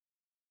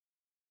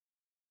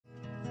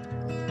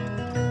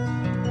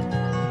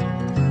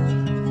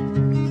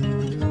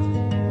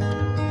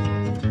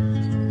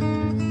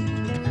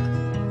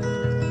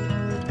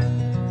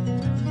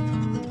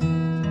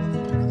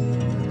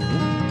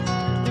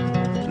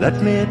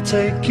Let me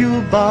take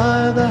you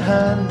by the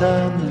hand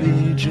and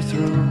lead you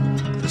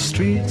through the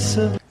streets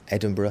of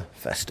Edinburgh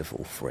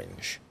Festival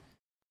Fringe.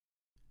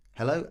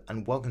 Hello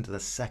and welcome to the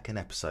second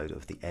episode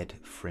of the Ed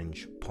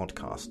Fringe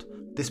podcast.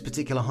 This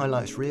particular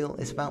highlights reel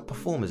is about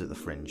performers at the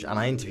Fringe, and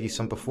I interview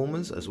some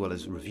performers as well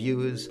as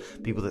reviewers,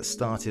 people that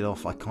started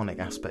off iconic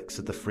aspects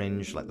of the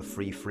Fringe like the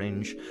Free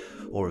Fringe,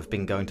 or have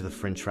been going to the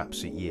Fringe for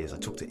absolute years. I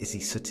talked to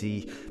Izzy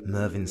Sooty,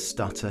 Mervyn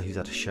Stutter, who's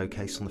had a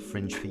showcase on the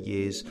Fringe for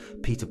years,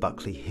 Peter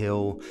Buckley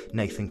Hill,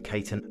 Nathan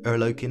Caton,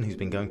 Earl Oaken, who's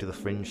been going to the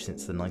Fringe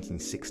since the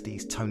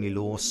 1960s, Tony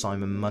Law,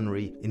 Simon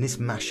Munnery. In this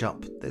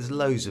mashup, there's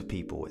loads of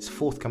people. It's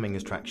forthcoming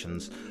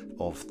attractions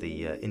of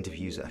the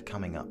interviews that are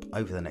coming up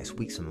over the next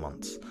weeks and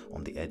months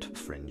on the Ed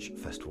Fringe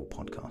Festival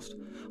podcast.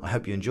 I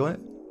hope you enjoy it,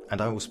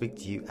 and I will speak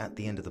to you at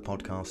the end of the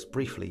podcast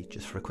briefly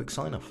just for a quick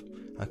sign-off.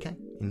 Okay,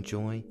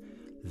 enjoy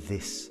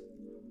this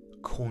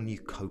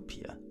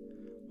cornucopia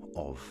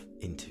of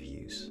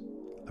interviews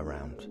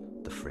around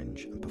the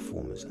Fringe and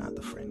performers at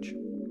the Fringe.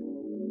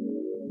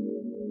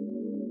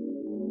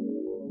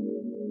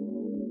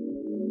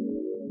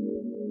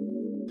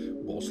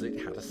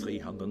 It had a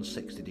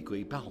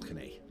 360-degree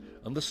balcony,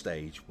 and the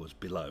stage was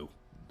below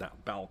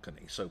that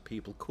balcony, so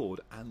people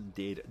could and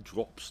did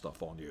drop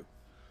stuff on you.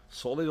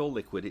 Solid or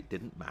liquid, it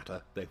didn't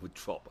matter. They would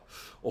drop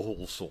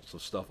all sorts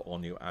of stuff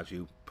on you as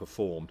you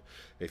performed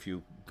if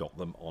you got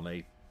them on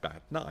a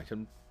bad night,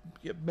 and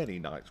many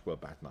nights were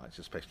bad nights,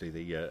 especially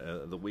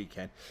the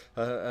weekend.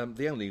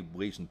 The only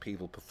reason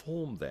people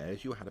performed there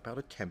is you had about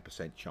a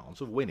 10%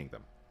 chance of winning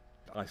them.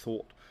 I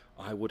thought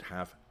I would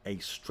have a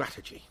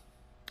strategy.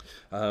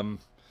 And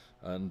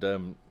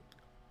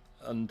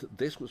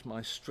this was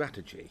my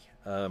strategy.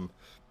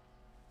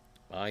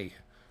 I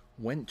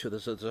went to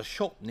there's a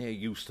shop near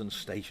Euston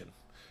Station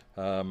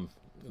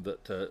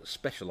that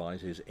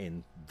specialises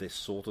in this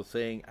sort of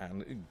thing,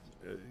 and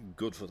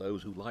good for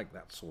those who like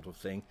that sort of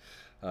thing.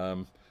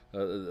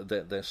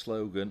 Their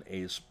slogan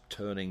is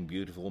turning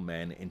beautiful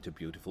men into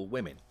beautiful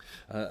women,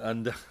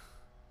 and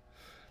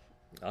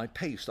I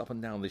paced up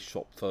and down this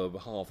shop for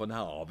half an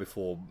hour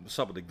before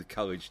summoning the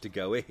courage to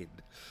go in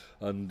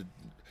and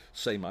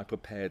say my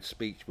prepared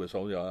speech was,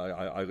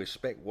 I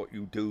respect what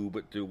you do,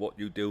 but what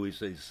you do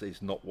is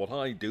not what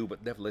I do,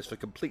 but nevertheless for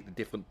completely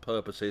different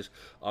purposes,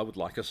 I would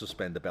like a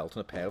suspender belt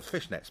and a pair of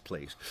fishnets,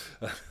 please.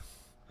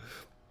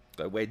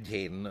 I went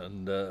in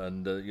and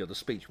the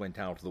speech went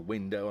out of the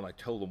window, and I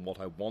told them what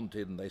I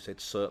wanted, and they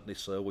said, "Certainly,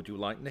 sir, would you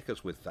like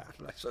knickers with that?"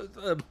 And I said,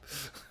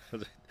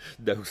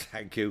 "No,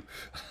 thank you."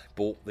 I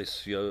bought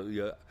this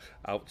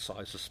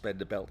outside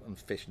suspender belt and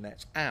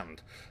fishnets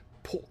and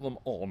put them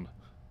on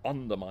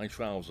under my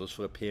trousers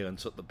for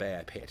appearance at the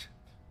Bear Pit,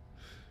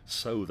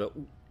 so that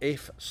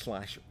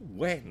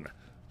if/when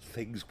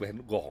things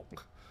went wrong,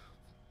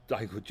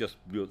 I could just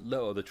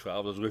lower the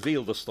trousers,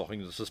 reveal the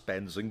stockings and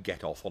suspenders, and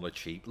get off on a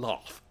cheap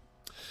laugh.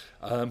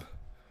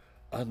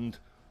 And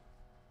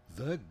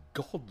the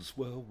gods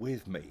were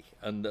with me,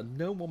 and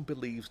no one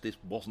believes this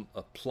wasn't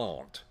a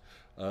plant.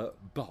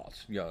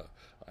 But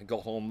I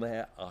got on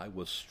there. I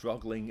was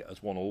struggling,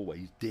 as one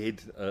always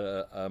did,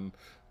 at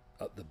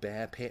the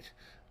Bear Pit,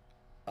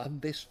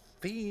 and this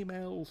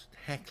female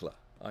heckler,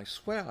 I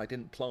swear I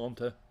didn't plant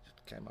her,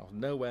 just came out of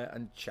nowhere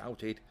and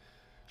shouted,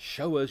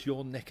 "Show us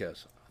your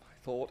knickers." And I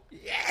thought,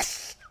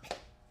 yes!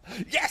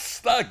 Yes,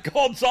 the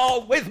gods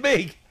are with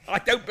me! I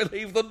don't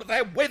believe them, but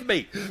they're with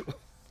me!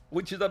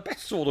 Which is the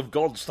best sort of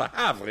gods to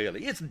have,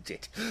 really, isn't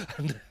it?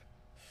 And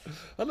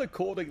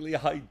accordingly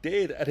I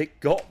did, and it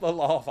got the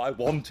laugh I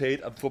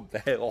wanted, and from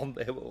there on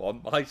they were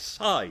on my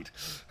side.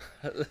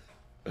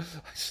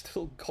 I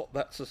still got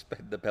that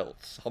suspender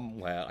belt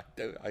somewhere.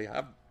 I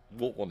have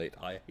worn it,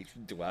 I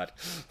hasten to add,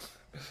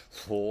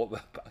 for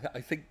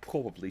I think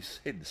probably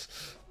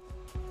since.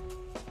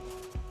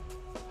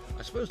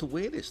 I suppose the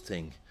weirdest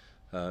thing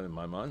in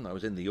my mind, I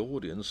was in the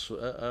audience,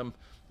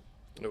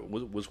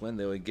 was when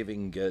they were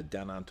giving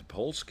Dan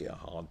Antopolsky a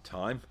hard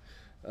time,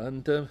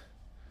 and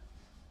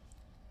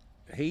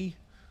he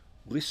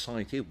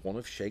recited one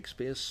of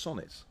Shakespeare's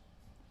sonnets,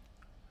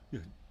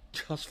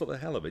 just for the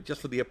hell of it,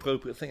 just for the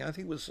appropriate thing. I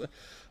think it was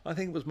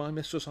 "My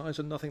mistress' eyes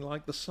are nothing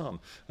like the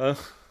sun." And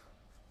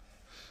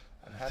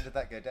how did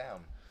that go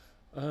down?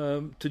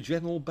 To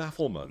general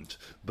bafflement,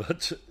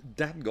 but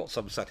Dan got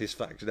some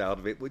satisfaction out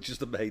of it, which is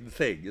the main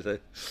thing.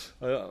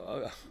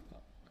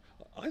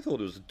 I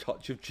thought it was a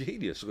touch of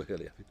genius,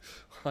 really.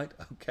 Right,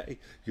 okay,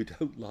 you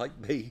don't like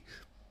me,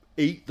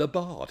 eat the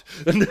bard.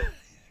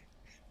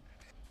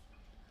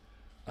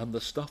 And the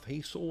stuff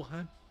he saw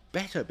had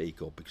better be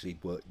good, because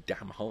he'd worked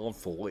damn hard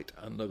for it,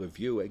 and the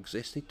review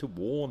existed to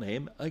warn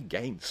him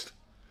against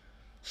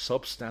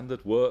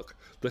substandard work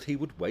that he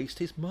would waste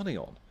his money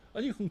on.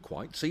 And you can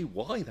quite see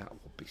why that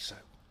would be so.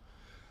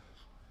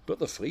 But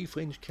the Free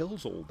Fringe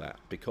kills all that,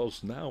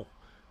 because now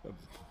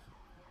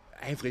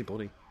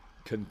everybody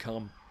can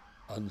come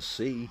and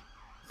see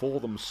for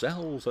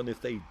themselves, and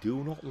if they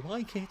do not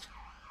like it,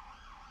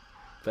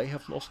 they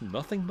have lost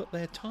nothing but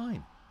their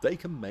time. They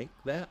can make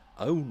their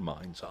own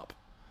minds up.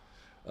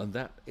 And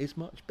that is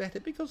much better,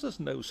 because there's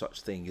no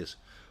such thing as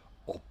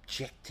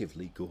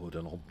objectively good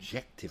and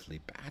objectively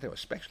bad,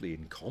 especially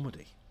in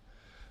comedy.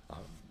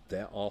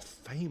 There are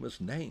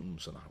famous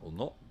names, and I will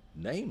not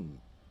name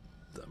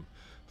them,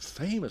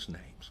 famous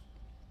names,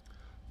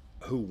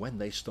 who when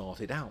they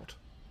started out,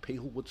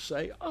 people would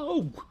say,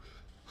 "Oh,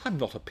 I'm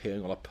not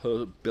appearing on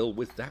a bill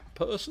with that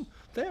person.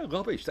 They're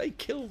rubbish. They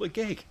kill the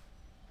gig."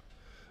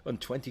 And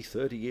 20,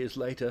 30 years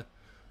later,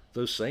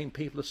 those same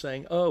people are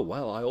saying, "Oh,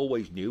 well, I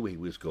always knew he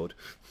was good."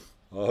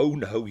 Oh,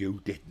 no,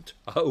 you didn't.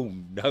 Oh,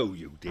 no,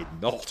 you did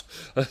not.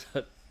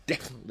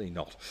 Definitely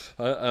not.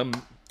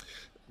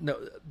 No,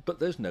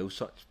 but there's no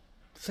such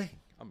thing.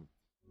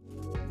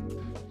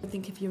 I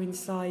think if you're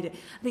inside it,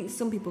 I think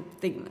some people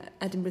think that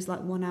Edinburgh's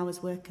like 1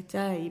 hour's work a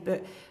day,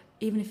 but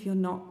even if you're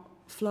not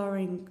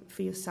flooring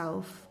for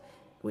yourself,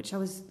 which I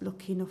was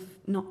lucky enough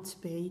not to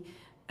be,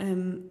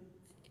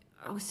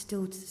 I was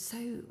still so...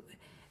 you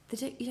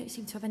don't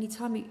seem to have any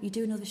time. You're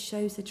doing other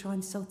shows to try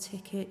and sell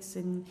tickets,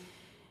 and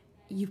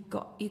you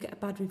get a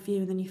bad review,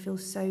 and then you feel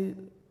so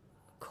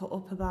caught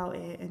up about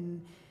it,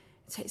 and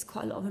it takes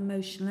quite a lot of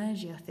emotional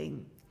energy, I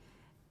think.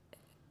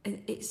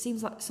 It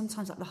seems like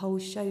sometimes like the whole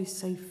show is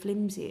so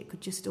flimsy, it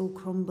could just all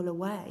crumble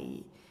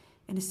away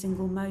in a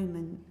single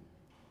moment.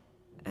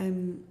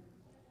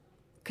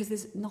 Because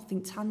there's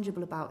nothing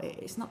tangible about it.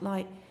 It's not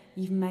like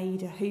you've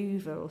made a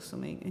Hoover or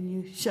something and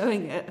you're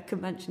showing it at a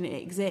convention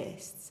it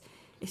exists.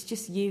 It's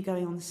just you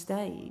going on the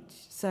stage.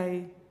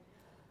 So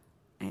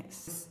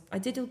I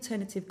did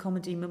Alternative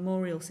Comedy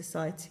Memorial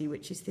Society,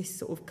 which is this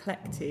sort of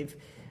collective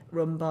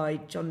run by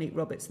John Luke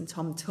Roberts and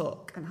Tom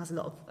Tuck, and has a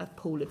lot of a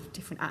pool of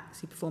different acts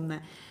who perform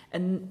there.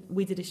 And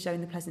we did a show in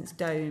the Pleasance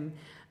Dome,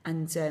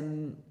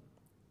 and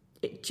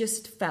it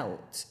just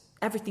felt,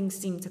 everything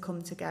seemed to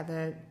come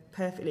together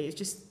perfectly. It's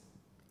just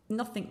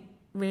nothing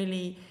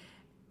really,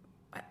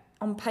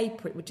 on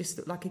paper it would just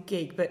look like a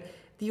gig, but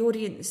the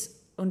audience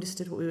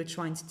understood what we were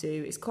trying to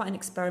do. It's quite an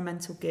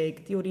experimental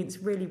gig. The audience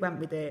really went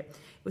with it.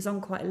 It was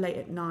on quite late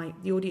at night.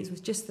 The audience was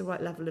just the right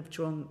level of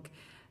drunk.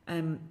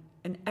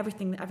 And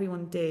everything that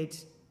everyone did,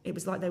 it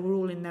was like they were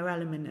all in their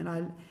element. And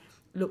I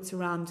looked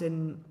around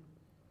and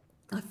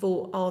I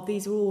thought, oh,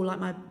 these are all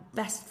like my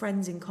best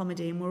friends in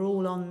comedy, and we're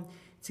all on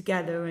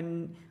together,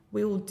 and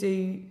we all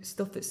do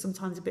stuff that's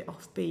sometimes a bit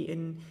offbeat,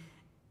 and,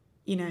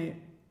 you know,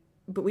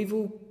 but we've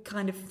all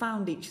kind of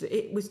found each other.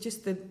 It was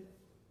just a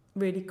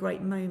really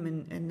great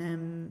moment.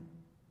 And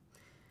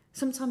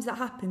sometimes that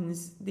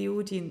happens, the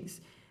audience...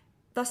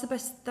 That's the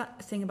best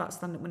thing about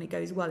stand-up when it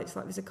goes well. It's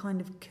like there's a kind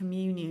of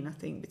communion, I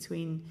think,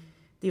 between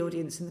the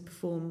audience and the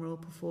performer or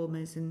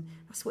performers, and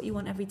that's what you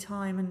want every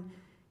time. And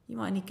you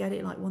might only get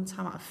it like one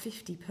time out of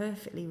 50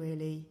 perfectly,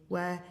 really,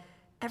 where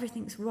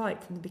everything's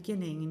right from the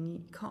beginning and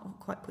you can't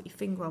quite put your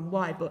finger on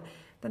why, but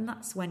then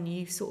that's when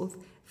you sort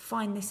of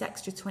find this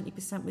extra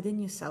 20%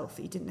 within yourself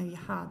that you didn't know you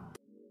had.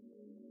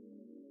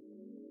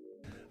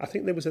 I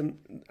think there was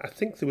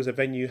a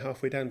venue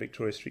halfway down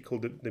Victoria Street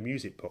called the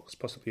Music Box,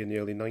 possibly in the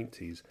early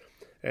 90s.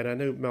 And I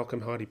know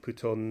Malcolm Hardy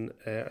put on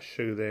a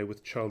show there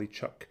with Charlie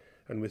Chuck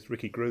and with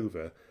Ricky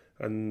Grover.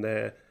 And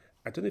I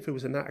don't know if it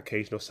was on that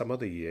occasion or some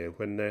other year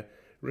when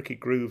Ricky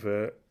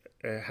Grover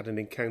had an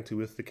encounter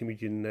with the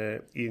comedian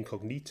Ian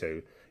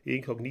Cognito.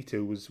 Ian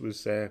Cognito was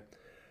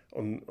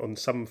on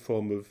some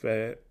form of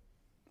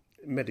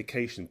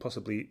medication,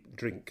 possibly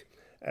drink,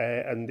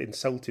 and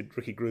insulted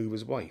Ricky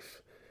Grover's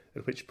wife.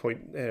 At which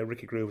point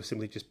Ricky Grover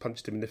simply just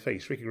punched him in the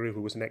face. Ricky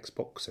Grover was an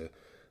ex-boxer,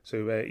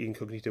 so Ian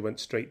Cognito went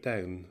straight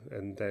down.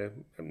 And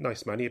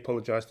nice man, he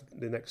apologised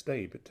the next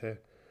day, but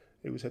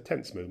it was a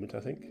tense moment,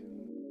 I think.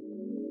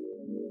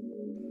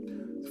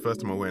 The first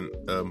time I went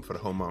for the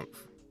whole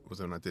month was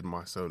when I did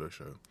my solo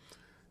show.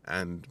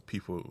 And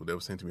people, they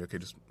were saying to me, okay,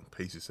 just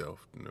pace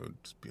yourself, you know,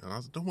 just be, and I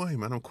was like, don't worry,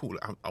 man, I'm cool.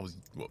 I was,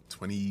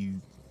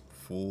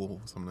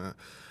 24, something like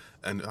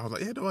that. And I was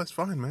like, yeah, no, it's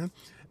fine, man.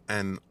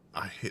 And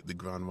I hit the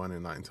ground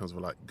running, like in terms of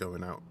like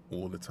going out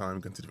all the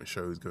time, going to different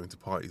shows, going to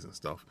parties and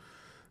stuff.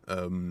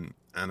 And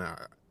I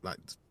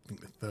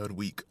think the third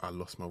week I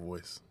lost my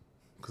voice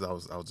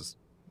because I was just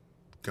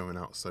going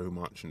out so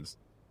much, and just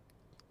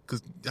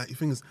because the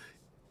thing is,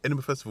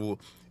 Edinburgh Festival,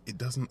 it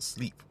doesn't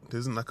sleep. There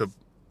isn't like a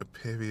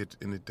period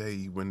in a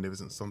day when there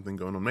isn't something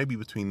going on. Maybe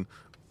between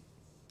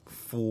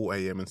 4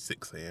 a.m. and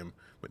 6 a.m.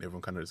 when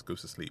everyone kind of just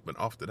goes to sleep. But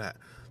after that,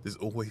 there's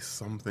always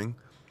something,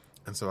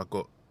 and so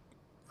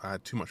I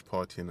had too much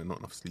partying and not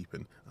enough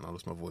sleeping, and I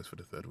lost my voice for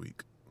the third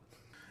week.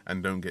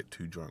 And don't get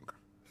too drunk.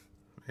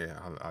 Yeah,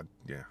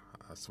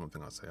 that's one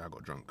thing I'd say. I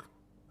got drunk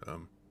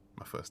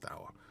my first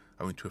hour.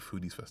 I went to a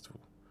foodies festival,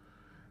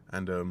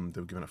 and they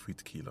were giving out free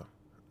tequila,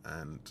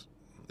 and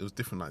it was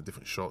different, like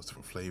different shots,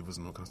 different flavours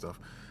and all kind of stuff.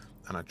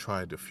 And I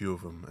tried a few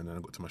of them, and then I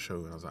got to my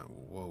show, and I was like,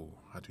 whoa,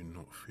 I do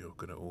not feel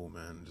good at all,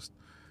 man. Just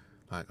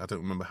like, I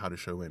don't remember how the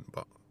show went,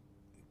 but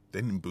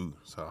they didn't boo,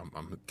 so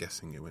I'm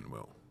guessing it went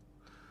well.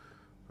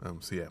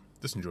 So yeah,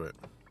 just enjoy it,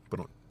 but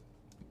not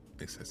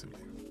excessively.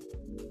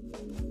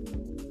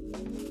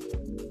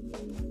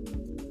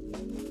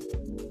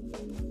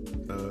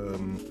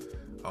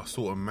 I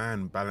saw a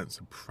man balance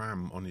a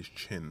pram on his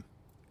chin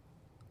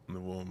in the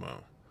Royal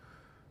Mile,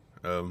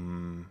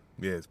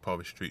 Yeah, it's part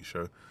of a street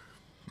show.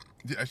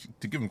 Yeah, actually,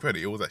 to give him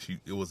credit, it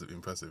was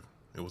impressive.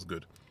 It was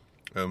good.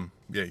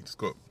 Yeah,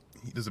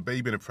 there's a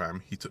baby in a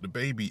pram. He took the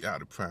baby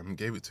out of the pram,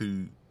 gave it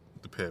to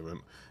the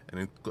parent, and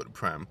then got the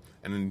pram.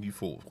 And then you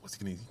thought, what's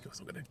he gonna? He goes,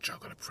 I'm gonna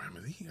juggle the pram.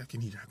 Is he? How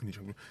can he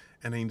juggle?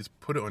 And then he just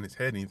put it on his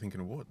head, and you're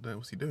thinking,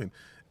 what's he doing?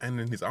 And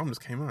then his arm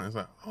just came out. It's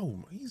like,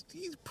 oh, he's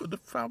put the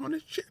pram on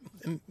his chin.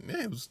 And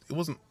yeah, it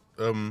wasn't.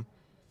 Well,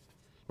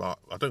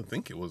 I don't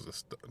think it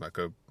was like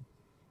a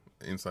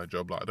inside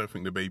job. Like, I don't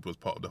think the baby was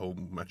part of the whole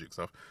magic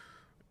stuff.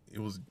 It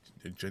was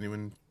a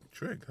genuine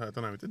trick. I don't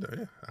know how he did that.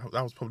 Yeah,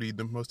 that was probably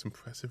the most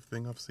impressive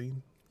thing I've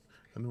seen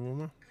in the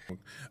warmer.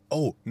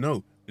 Oh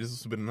no, there's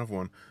also been another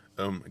one.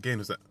 Again,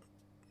 it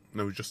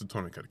was just a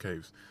tonic at the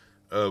Caves.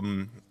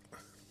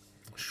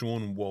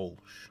 Sean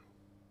Walsh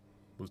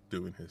was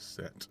doing his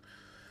set,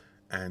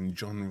 and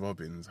John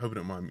Robbins. Hope you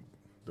don't mind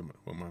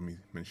me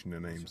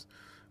mentioning their names.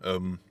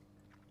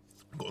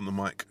 Got on the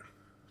mic.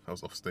 I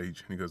was off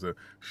stage, and he goes,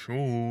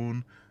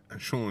 Sean.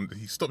 And Sean,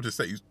 he stopped his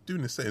set. He was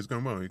doing his set. He was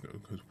going well. He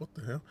goes, what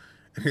the hell?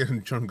 And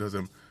then John goes,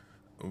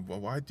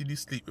 why did you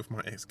sleep with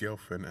my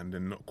ex-girlfriend and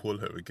then not call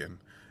her again?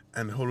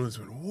 And the whole audience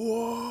went,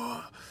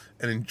 whoa!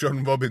 And then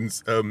John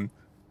Robbins,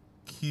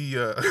 he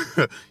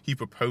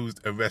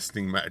proposed a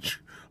wrestling match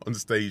on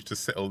stage to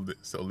settle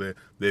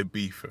their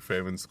beef at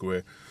Fair and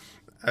Square.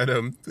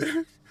 And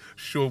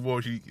Sean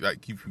Walsh, he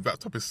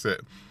wrapped up his set.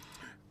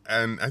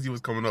 And as he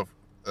was coming off,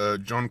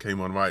 John came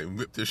on, right, and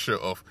ripped his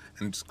shirt off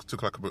and just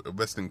took like a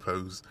wrestling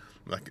pose,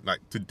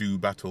 like to do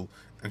battle.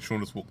 And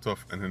Sean just walked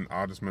off, and then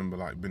I just remember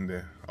being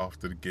there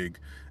after the gig,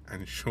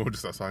 and Sean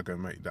just outside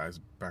going, mate, that is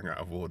bang out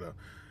of order.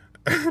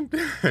 And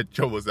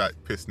John was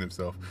pissing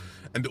himself,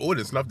 and the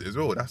audience loved it as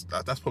well.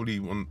 That's probably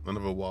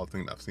another wild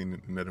thing that I've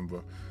seen in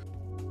Edinburgh.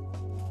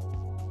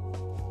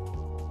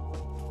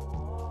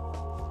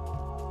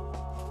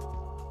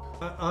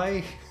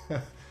 I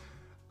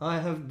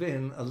have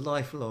been a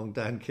lifelong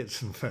Dan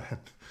Kitson fan,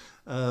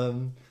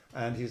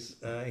 and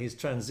his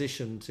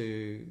transition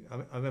to.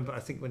 I remember,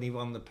 I think when he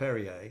won the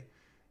Perrier,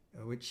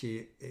 which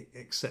he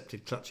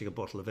accepted clutching a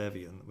bottle of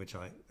Evian, which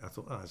I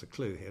thought, there's a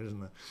clue here, isn't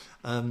there?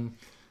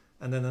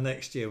 And then the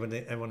next year, when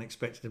everyone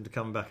expected him to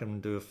come back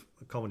and do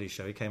a comedy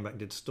show, he came back and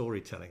did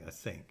storytelling, I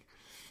think.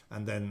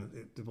 And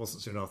then it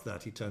wasn't soon after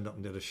that he turned up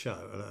and did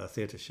a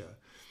theatre show.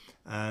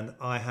 And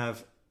I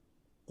have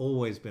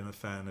always been a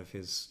fan of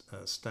his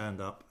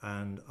stand-up,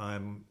 and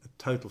I'm a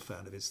total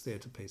fan of his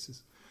theatre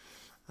pieces.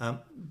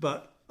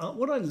 But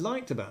what I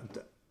liked about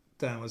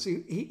Dan was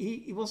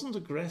he wasn't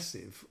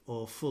aggressive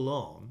or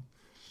full-on.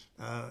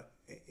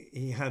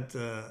 He had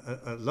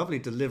a lovely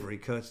delivery,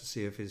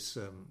 courtesy of his...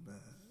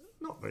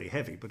 not very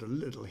heavy, but a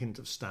little hint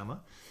of stammer,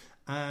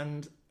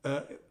 and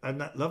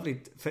that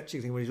lovely fetching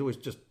thing where he's always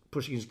just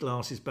pushing his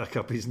glasses back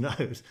up his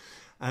nose,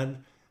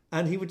 and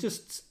he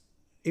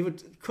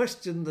would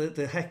question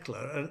the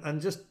heckler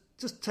and just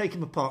take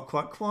him apart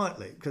quite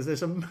quietly, because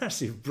there's a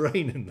massive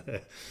brain in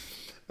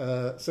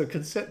there. So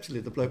conceptually,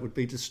 the bloke would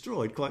be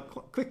destroyed quite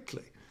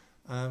quickly,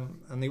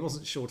 and he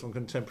wasn't short on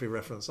contemporary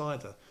reference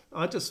either.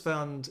 I just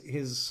found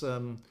his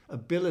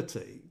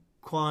ability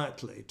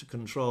quietly to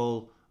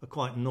control a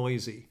quite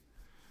noisy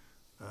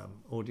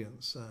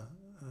audience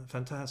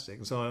fantastic.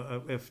 And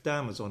so if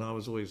Dan was on, I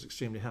was always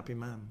extremely happy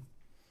man.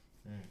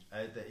 And I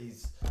have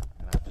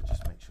to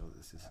just make sure that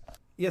this is...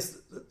 Yes,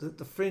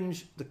 the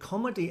Fringe, the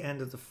comedy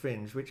end of the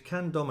Fringe, which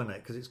can dominate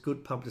because it's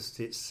good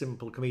publicity, it's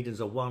simple,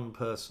 comedians are one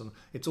person,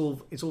 it's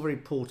all very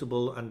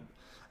portable, and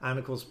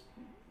of course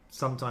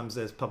sometimes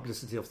there's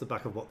publicity off the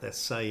back of what they're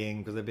saying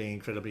because they're being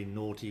incredibly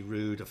naughty,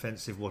 rude,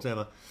 offensive,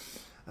 whatever,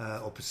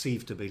 or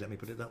perceived to be, let me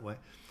put it that way.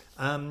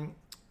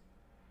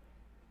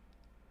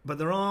 But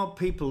there are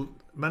people,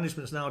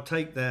 managements now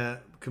take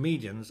their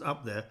comedians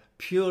up there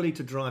purely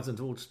to drive them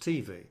towards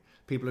TV.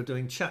 People are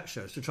doing chat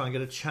shows to try and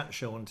get a chat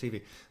show on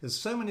TV. There's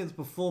so many of the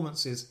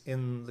performances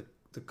in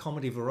the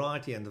comedy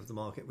variety end of the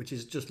market, which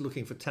is just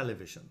looking for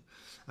television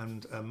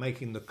and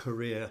making the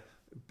career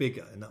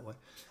bigger in that way.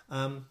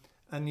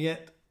 And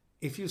yet,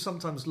 if you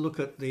sometimes look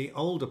at the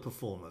older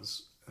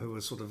performers who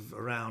were sort of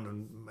around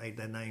and made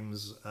their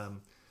names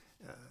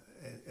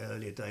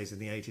earlier days in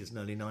the 80s and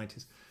early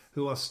 90s,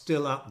 who are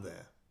still up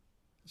there,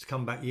 to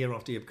come back year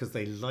after year because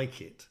they like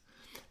it,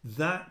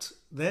 that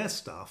their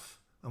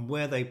stuff and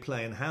where they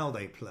play and how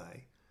they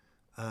play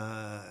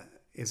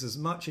is as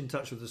much in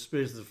touch with the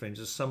spirit of the Fringe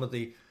as some of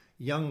the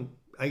young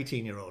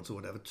 18-year-olds or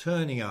whatever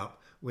turning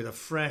up with a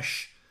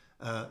fresh,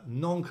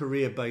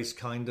 non-career-based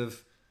kind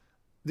of,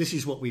 this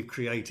is what we've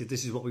created,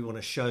 this is what we want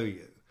to show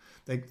you.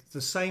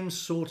 The same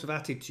sort of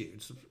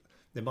attitudes.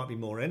 There might be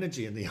more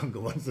energy in the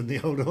younger ones than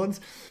the older ones,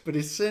 but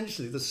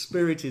essentially the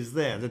spirit is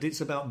there, that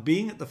it's about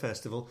being at the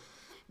festival,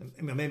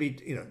 maybe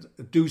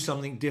do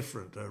something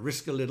different,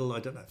 risk a little, I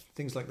don't know,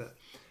 things like that.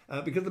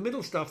 Because the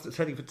middle stuff that's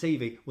heading for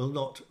TV will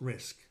not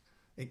risk.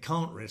 It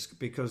can't risk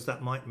because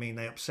that might mean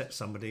they upset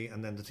somebody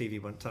and then the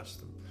TV won't touch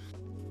them.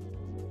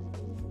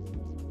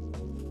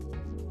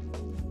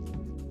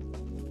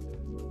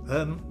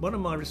 One of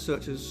my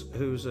researchers,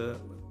 who's a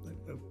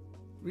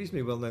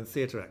reasonably well-known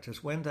theatre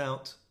actress, went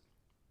out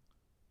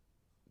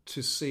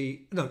to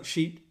see... No,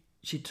 she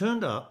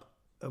turned up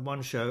at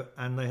one show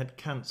and they had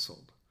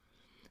cancelled.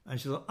 And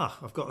she thought,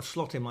 I've got a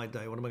slot in my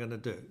day, what am I going to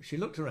do? She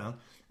looked around,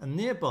 and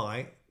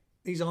nearby,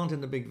 these aren't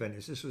in the big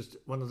venues, this was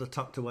one of the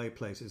tucked-away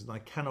places, and I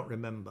cannot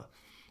remember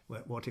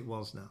what it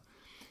was now.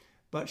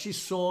 But she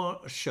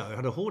saw a show,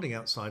 had a hoarding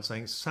outside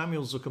saying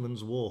Samuel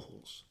Zuckerman's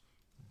Warhols.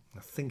 I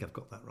think I've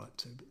got that right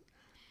too.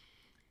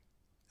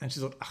 And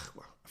she thought,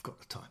 well, I've got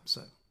the time.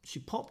 So she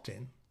popped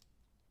in,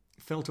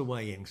 felt her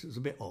way in, because it was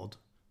a bit odd,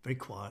 very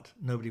quiet,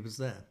 nobody was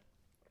there.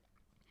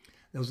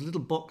 There was a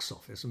little box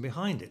office, and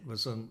behind it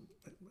was an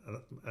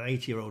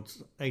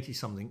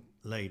 80-something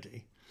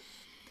lady.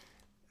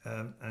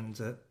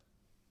 And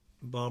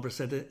Barbara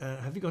said,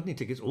 have you got any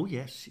tickets? Oh,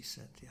 yes, she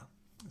said, yeah.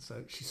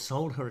 So she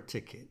sold her a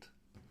ticket,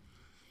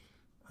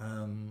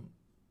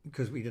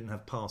 because we didn't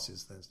have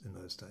passes in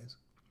those days.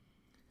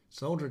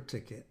 Sold her a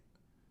ticket,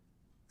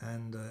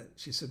 and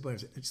she said, where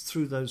is it? It's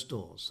through those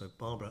doors. So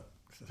Barbara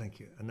said, thank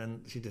you. And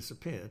then she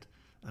disappeared,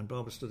 and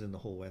Barbara stood in the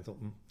hallway and thought,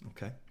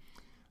 okay.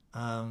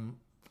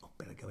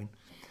 Better go in.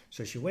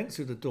 So she went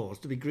through the doors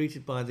to be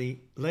greeted by the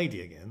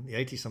lady again, the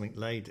 80-something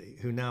lady,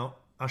 who now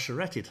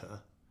usheretted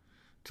her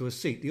to a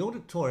seat. The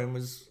auditorium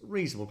was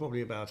reasonable,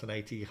 probably about an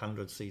 80,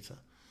 100-seater,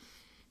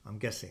 I'm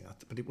guessing.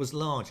 But it was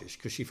largish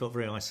because she felt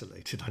very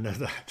isolated, I know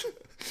that.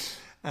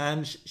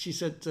 And she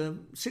said,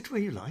 sit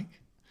where you like.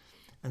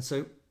 And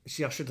so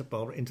she ushered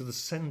Barbara into the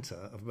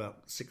centre of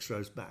about 6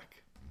 rows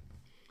back.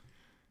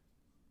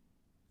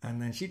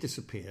 And then she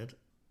disappeared.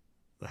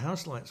 The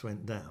house lights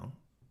went down.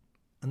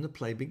 And the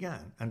play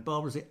began. And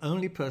Barbara was the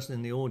only person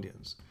in the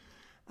audience.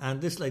 And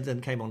this lady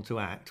then came on to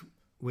act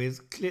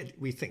with, clearly,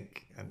 we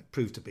think, and it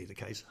proved to be the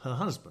case, her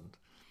husband.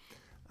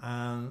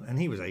 And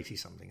he was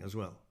 80-something as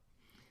well.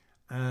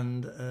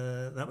 And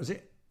that was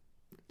it.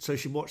 So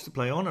she watched the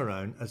play on her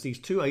own as these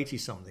two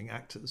 80-something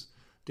actors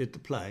did the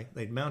play.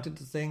 They'd mounted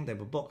the thing, they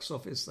were box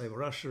office, they were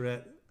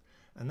usherette.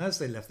 And as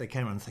they left, they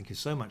came around, thank you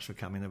so much for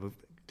coming. They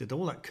did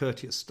all that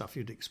courteous stuff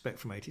you'd expect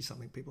from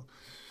 80-something people.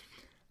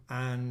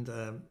 And...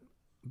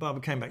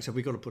 Barbara came back and said,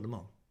 we've got to put them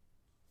on.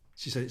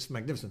 She said, it's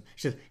magnificent.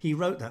 She said, he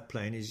wrote that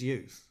play in his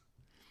youth,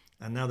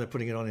 and now they're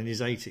putting it on in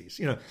his 80s.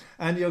 You know,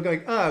 and you're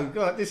going, oh,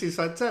 God, this is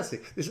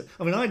fantastic.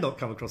 I'd not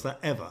come across that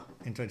ever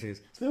in 20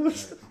 years. So there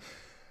was,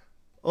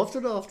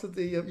 often after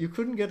you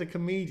couldn't get a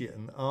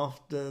comedian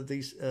after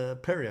these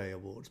Perrier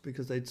Awards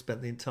because they'd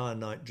spent the entire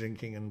night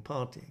drinking and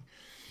partying.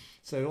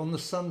 So on the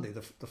Sunday,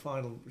 the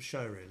final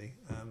show, really...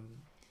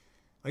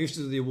 I used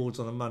to do the awards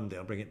on a Monday.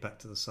 I'll bring it back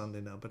to the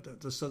Sunday now.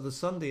 But so the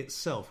Sunday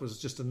itself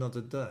was just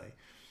another day.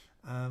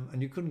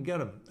 And you couldn't get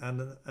them. And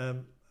a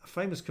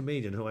famous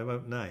comedian who I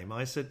won't name,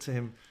 I said to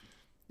him,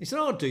 he said,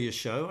 I'll do your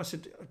show. I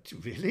said,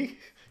 really?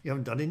 You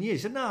haven't done it in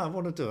years? He said, no, I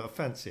want to do it. I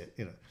fancy it,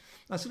 you know.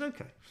 I said,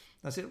 okay.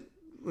 I said,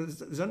 well,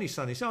 there's only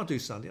Sunday. He said, I'll do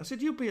Sunday. I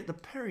said, you'll be at the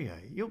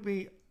Perrier. You'll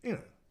be, you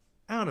know,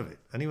 out of it.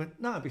 And he went,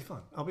 no, it'll be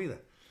fine. I'll be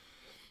there.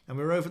 And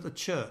we were over at the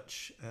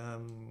church.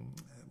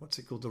 What's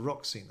it called? The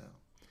Roxy now.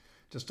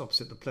 Just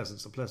opposite the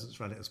Pleasance. The Pleasance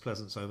ran it as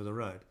Pleasance over the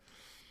road.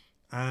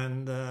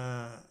 And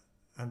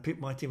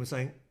people, my team were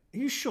saying, are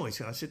you sure?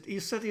 I said, he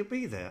said he'll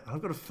be there.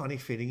 I've got a funny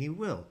feeling he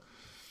will.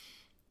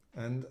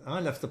 And I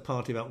left the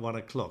party about 1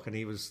 o'clock and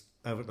he was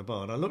over at the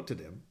bar. And I looked at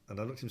him and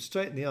I looked him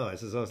straight in the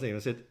eyes as I was leaving. I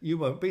said, you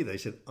won't be there. He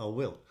said, I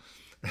will.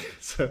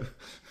 So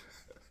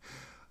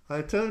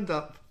I turned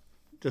up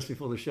just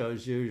before the show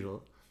as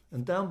usual.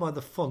 And down by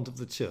the font of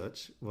the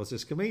church was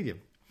this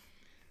comedian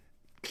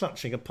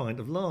clutching a pint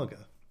of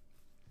lager.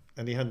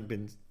 And he hadn't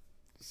been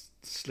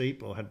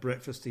asleep or had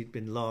breakfast. He'd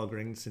been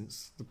lagering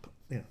since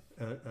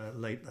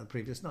late that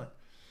previous night.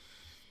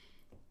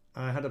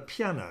 I had a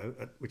piano,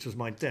 which was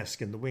my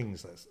desk in the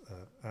wings,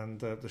 and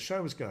the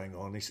show was going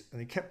on.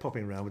 And he kept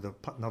popping around with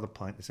another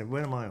pint. He said,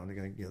 "Where am I on?" He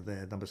going, "You're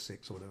there, number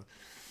 6 or whatever."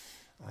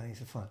 And he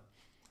said, "Fine."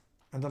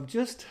 And I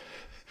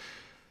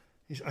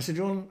said,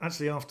 "You're on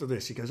actually after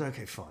this." He goes,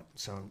 "Okay, fine."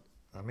 So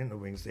I'm in the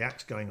wings. The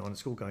act's going on.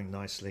 It's all going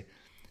nicely,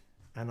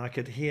 and I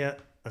could hear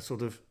a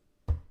sort of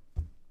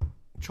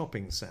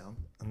chopping sound,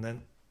 and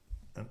then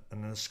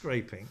a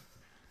scraping.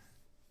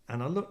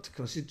 And I looked,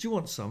 because I said, "Do you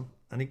want some?"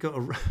 And he got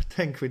a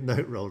 10 quid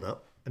note rolled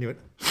up, and he went,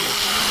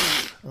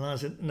 and I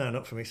said, "No,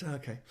 not for me." So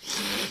okay.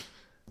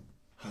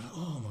 I thought,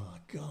 oh my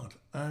God.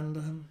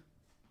 And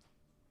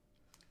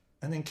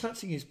then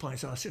clutching his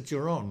pint, I said,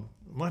 "You're on."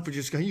 My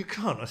producer going, "You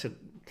can't." I said,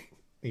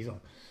 "He's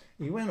on."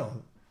 He went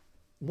on.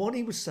 What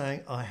he was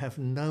saying, I have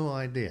no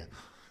idea.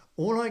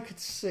 All I could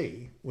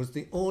see was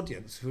the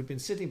audience, who had been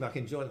sitting back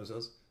enjoying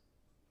themselves,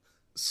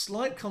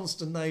 slight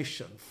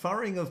consternation,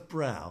 furrowing of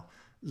brow,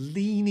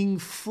 leaning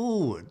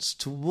forwards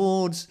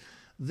towards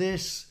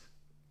this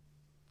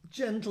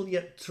gentle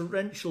yet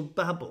torrential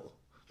babble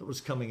that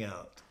was coming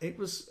out. It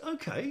was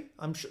okay.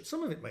 I'm sure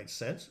some of it made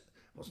sense.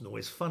 It wasn't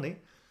always funny.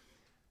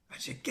 I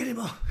said, "Get him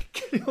off,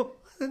 get him off."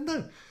 I said,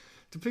 "No."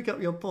 To pick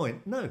up your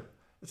point, no.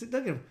 I said,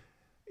 "Don't get him."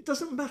 It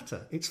doesn't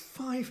matter. It's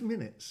 5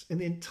 minutes in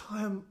the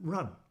entire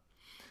run.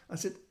 I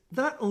said,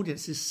 that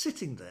audience is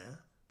sitting there.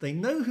 They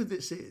know who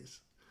this is.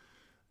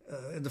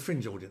 the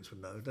Fringe audience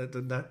would know.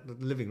 The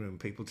living room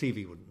people,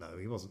 TV wouldn't know.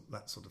 He wasn't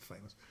that sort of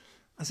famous.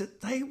 I said,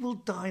 they will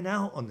dine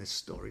out on this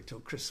story till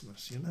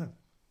Christmas, you know.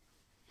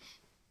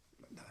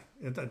 No,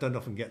 I don't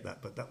often get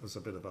that, but that was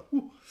a bit of a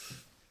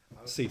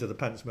seat of the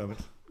pants moment.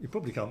 You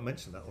probably can't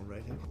mention that on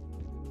radio.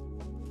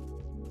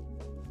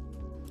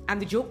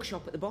 And the joke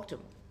shop at the bottom,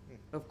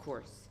 of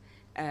course.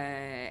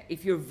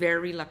 If you're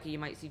very lucky, you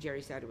might see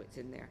Jerry Sadowitz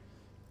in there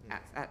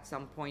at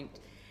some point,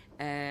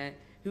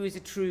 who is a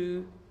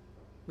true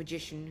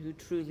magician who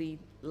truly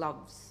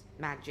loves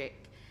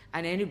magic.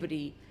 And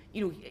anybody,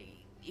 you know,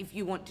 if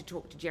you want to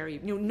talk to Jerry,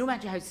 you know, no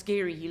matter how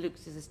scary he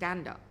looks as a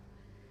stand-up,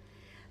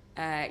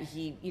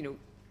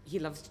 he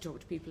loves to talk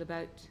to people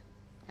about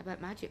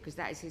magic, because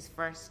that is his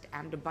first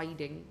and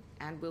abiding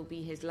and will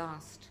be his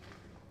last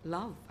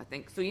love, I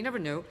think. So you never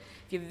know.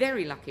 If you're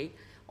very lucky,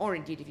 or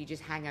indeed if you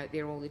just hang out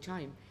there all the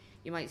time,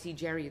 you might see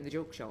Jerry in the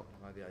joke shop.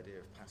 I like the idea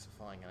of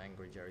pacifying an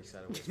angry Jerry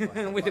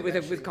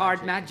Sadowitz with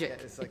card magic.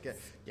 Yeah, it's like,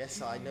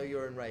 yes, I know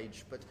you're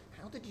enraged, but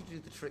how did you do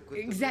the trick with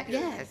exactly?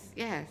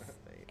 Yes.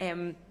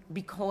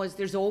 Because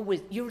there's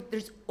always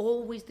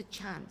the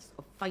chance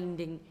of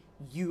finding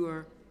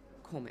your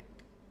comic,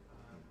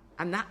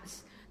 and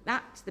that's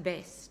the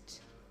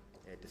best.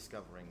 Yeah,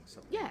 discovering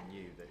something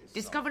new.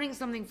 Discovering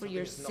something for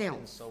yourself. That's not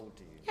been sold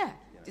to you. Yeah.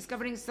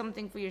 Discovering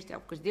something for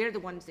yourself, because they're the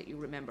ones that you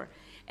remember.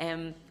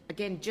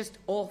 Again, just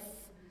off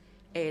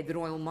the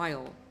Royal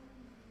Mile,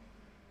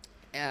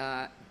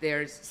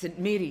 there's St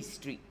Mary's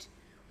Street,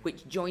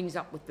 which joins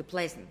up with the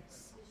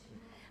Pleasance.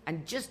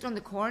 And just on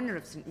the corner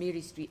of St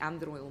Mary's Street and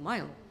the Royal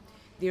Mile,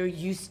 there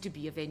used to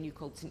be a venue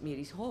called St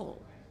Mary's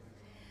Hall.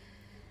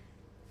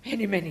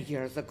 Many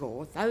years ago,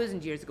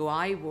 1,000 years ago,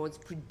 I was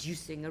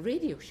producing a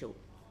radio show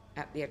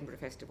at the Edinburgh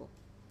Festival.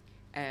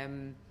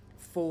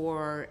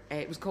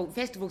 It was called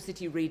Festival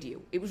City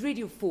Radio. It was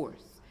Radio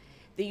 4th.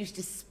 They used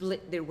to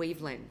split their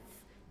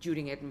wavelength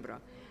during Edinburgh,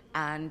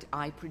 and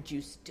I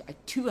produced a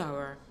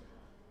 2-hour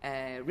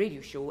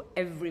radio show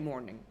every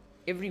morning,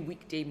 every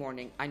weekday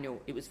morning. I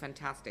know, it was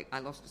fantastic. I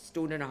lost 1.5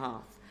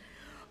 stone,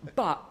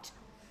 but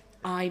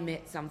I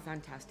met some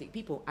fantastic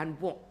people. And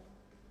what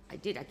I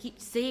did, I keep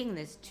saying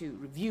this to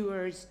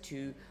reviewers,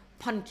 to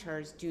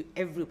punters, to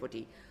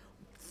everybody,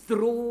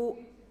 throw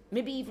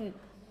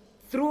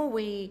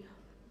away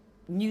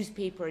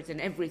newspapers and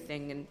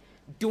everything, and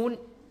don't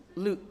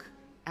look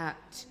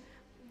at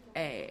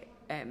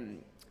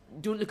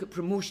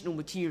promotional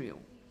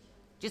material.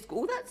 Just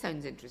go, oh, that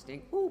sounds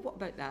interesting. Oh, what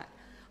about that?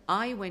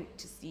 I went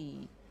to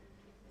see.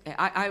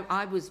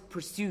 I was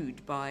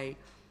pursued by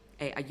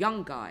a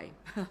young guy.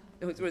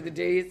 Those were the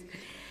days.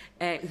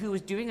 Who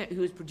was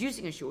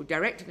producing a show,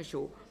 directing a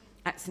show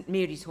at St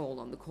Mary's Hall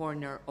on the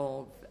corner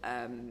of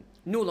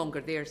no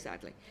longer there,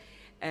 sadly,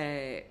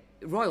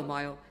 Royal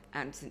Mile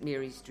and St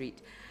Mary's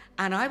Street.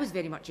 And I was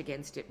very much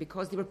against it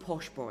because they were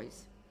posh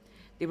boys.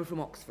 They were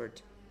from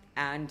Oxford.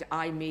 And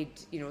I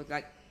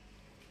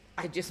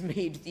just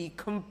made the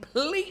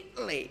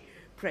completely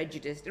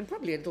prejudiced and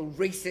probably a little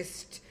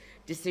racist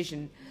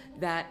decision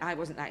that I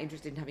wasn't that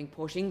interested in having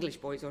posh English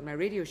boys on my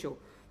radio show.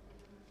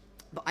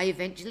 But I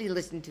eventually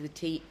listened to the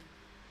tape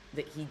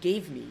that he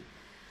gave me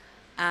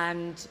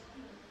and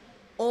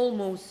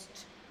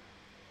almost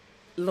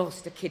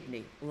lost a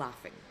kidney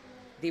laughing.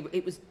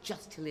 It was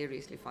just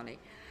hilariously funny.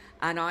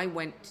 And I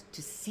went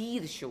to see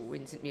the show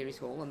in St Mary's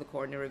Hall on the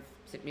corner of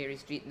St Mary's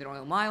Street and the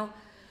Royal Mile.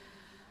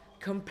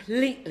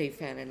 Completely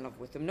fell in love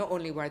with them. Not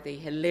only were they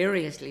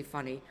hilariously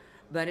funny,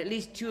 but at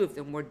least 2 of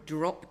them were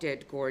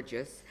drop-dead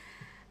gorgeous.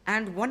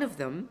 And one of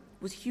them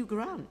was Hugh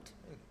Grant.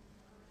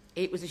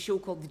 It was a show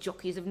called The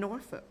Jockeys of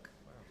Norfolk.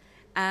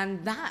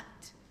 And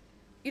that,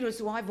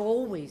 so I've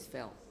always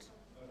felt,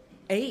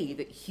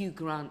 that Hugh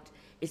Grant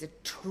is a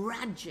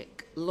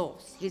tragic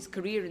loss. His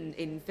career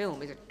in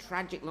film is a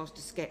tragic loss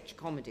to sketch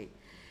comedy.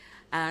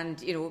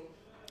 And,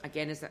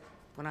 again,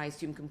 when I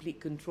assume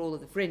complete control of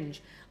the Fringe,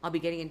 I'll be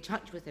getting in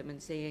touch with him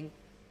and saying,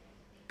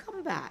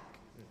 come back,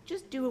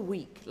 just do a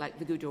week like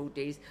the good old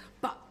days.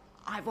 But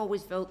I've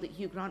always felt that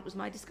Hugh Grant was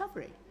my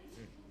discovery.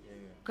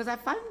 Because I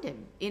found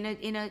him in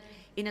a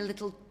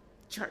little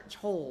church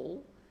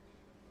hall,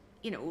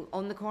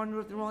 on the corner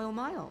of the Royal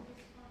Mile.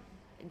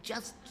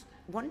 Just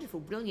wonderful,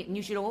 brilliant. And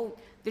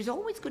there's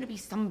always going to be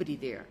somebody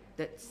there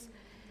that's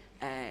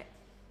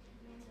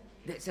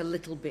a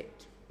little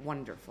bit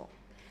wonderful.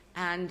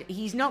 And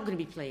he's not going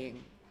to be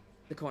playing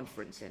the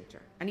conference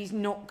centre, and he's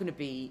not going to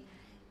be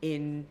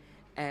in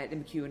the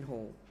McEwen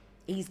Hall.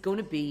 He's going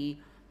to be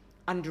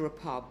under a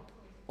pub,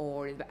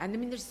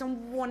 there's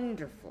some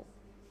wonderful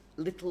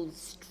little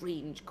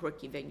strange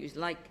quirky venues,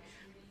 like,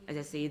 as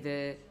I say,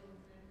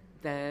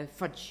 the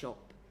fudge shop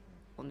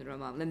on the Royal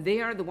Mile, and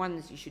they are the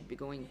ones you should be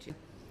going to.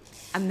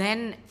 And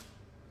then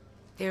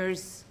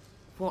there's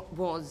what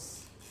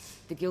was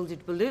the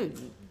Gilded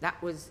Balloon.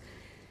 That was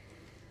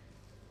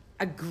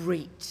a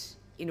great,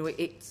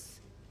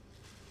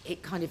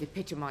 it kind of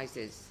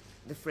epitomises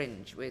the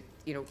Fringe with,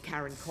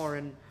 Karen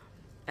Corrin,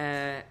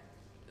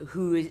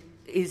 who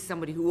is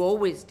somebody who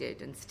always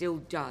did and still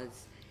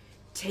does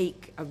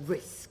take a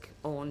risk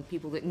on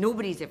people that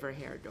nobody's ever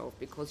heard of,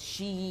 because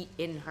she,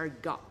 in her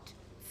gut,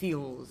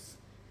 feels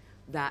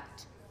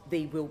that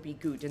they will be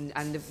good.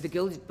 And the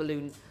Gilded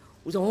Balloon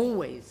was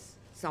always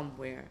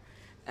somewhere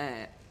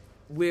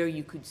where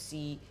you could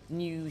see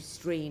new,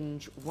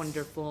 strange,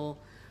 wonderful.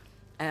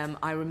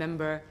 I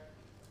remember,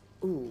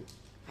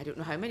 I don't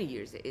know how many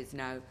years it is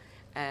now,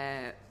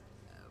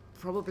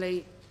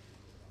 probably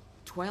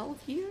 12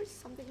 years,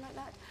 something like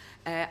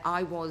that.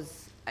 I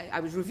was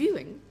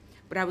reviewing,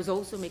 but I was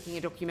also making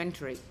a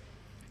documentary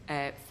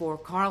for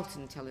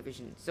Carlton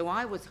Television. So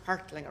I was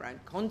hurtling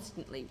around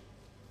constantly,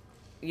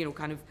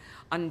 kind of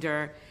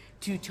under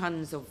 2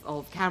 tons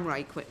of camera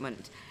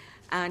equipment.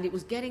 And it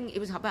was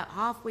about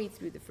halfway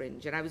through the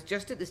Fringe, and I was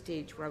just at the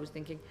stage where I was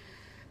thinking,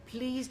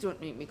 please don't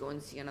make me go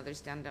and see another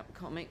stand-up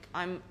comic.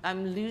 I'm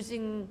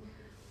losing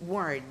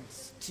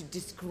words to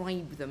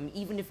describe them.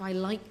 Even if I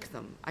like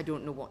them, I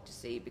don't know what to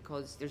say,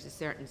 because there's a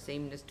certain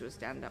sameness to a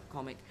stand-up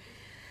comic.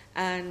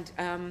 And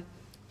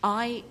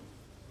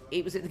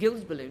it was at the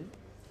Gilded Balloon,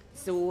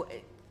 so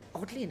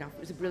oddly enough, it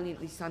was a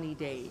brilliantly sunny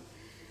day.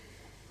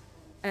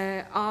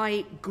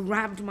 I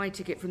grabbed my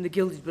ticket from the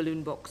Gilded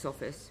Balloon box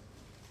office,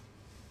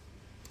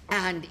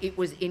 and it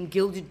was in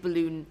Gilded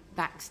Balloon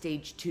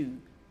Backstage 2,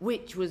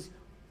 which was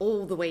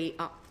all the way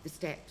up the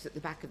steps at the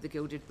back of the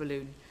Gilded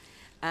Balloon.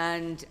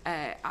 And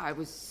I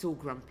was so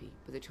grumpy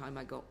by the time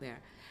I got there.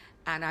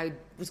 And I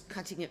was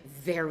cutting it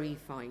very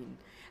fine.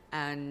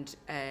 And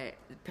the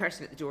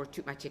person at the door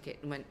took my ticket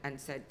and went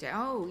and said,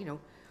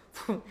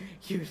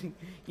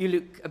 you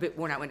look a bit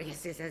worn out. I went,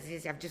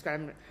 yes, I've just got...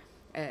 I'm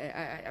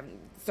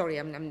sorry,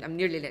 I'm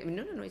nearly late. I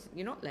went, no, he said,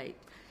 you're not late.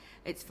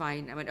 It's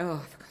fine. I went, oh,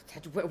 for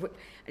God's sake. And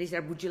he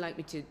said, would you like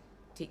me to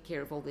take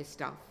care of all this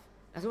stuff?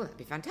 I thought, that'd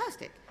be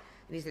fantastic.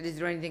 And he said, is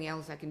there anything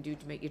else I can do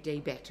to make your day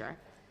better?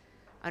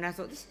 And I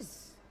thought, this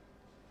is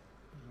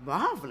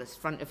marvellous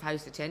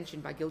front-of-house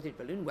attention by Gilded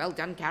Balloon. Well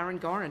done, Karen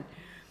Goran. And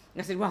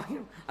I said, well,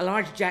 a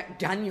large Jack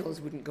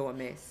Daniels wouldn't go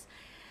amiss.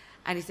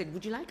 And he said,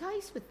 would you like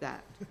ice with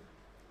that?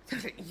 So I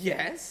said,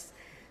 yes.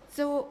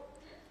 So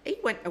he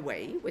went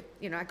away with,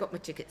 I got my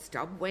ticket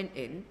stub, went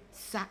in,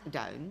 sat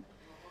down,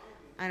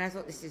 and I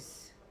thought, this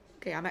is,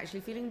 okay, I'm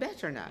actually feeling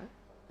better now.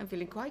 I'm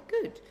feeling quite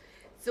good.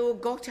 So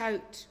got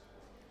out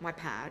my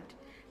pad,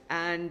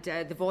 and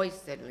the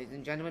voice said, ladies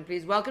and gentlemen,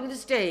 please welcome to the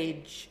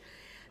stage,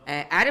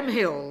 Adam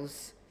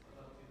Hills.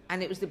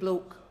 And it was the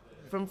bloke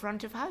from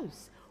front of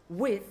house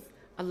with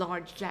a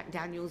large Jack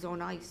Daniels on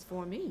ice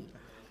for me.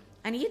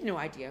 And he had no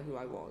idea who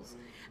I was.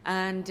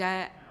 And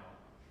I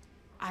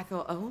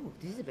thought, oh,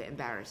 this is a bit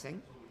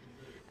embarrassing.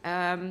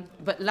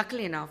 But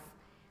luckily enough,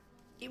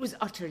 it was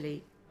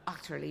utterly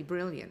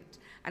brilliant.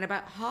 And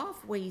about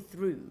halfway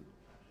through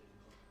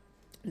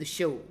the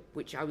show,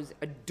 which I was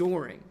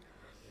adoring,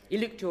 he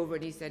looked over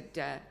and he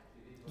said,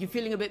 you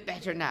feeling a bit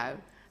better now?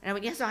 And I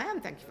went, yes, I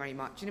am, thank you very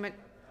much. And he went,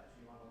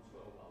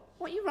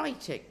 what are you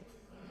writing?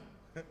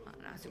 And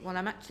I said, well,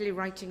 I'm actually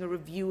writing a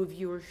review of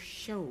your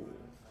show.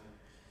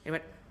 And he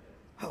went,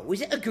 oh,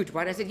 is it a good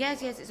one? I said,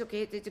 yes, it's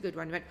okay, it's a good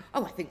one. He went,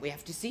 oh, I think we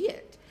have to see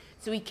it.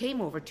 So he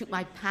came over, took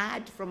my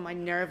pad from my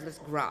nerveless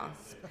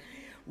grasp,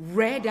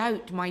 read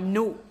out my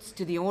notes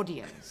to the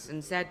audience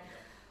and said,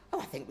 oh,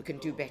 I think we can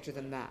do better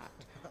than that.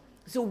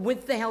 So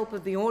with the help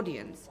of the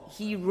audience,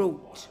 he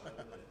wrote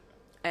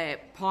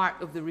part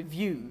of the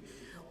review,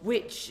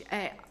 which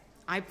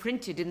I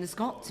printed in the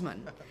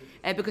Scotsman,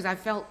 because I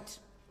felt,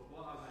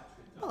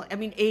 well, I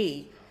mean,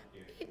 it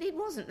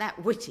wasn't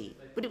that witty,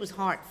 but it was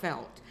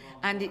heartfelt,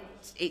 and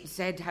it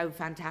said how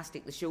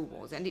fantastic the show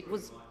was, and it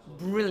was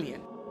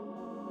brilliant.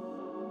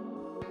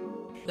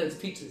 There's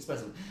Pizza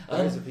Express.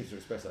 There is a Pizza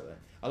Express out there.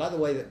 I like the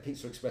way that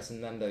Pizza Express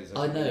and Nando's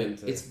are. I know,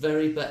 it's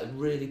very bad,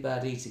 really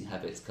bad eating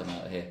habits come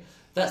out here.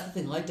 That's the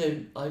thing.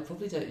 I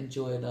probably don't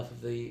enjoy enough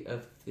of the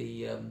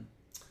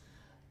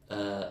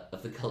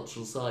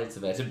cultural sides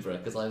of Edinburgh,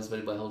 because I was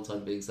spending my whole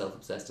time being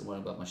self-obsessed and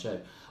worrying about my show.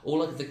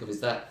 All I can think of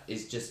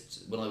is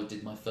just when I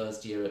did my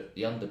first year at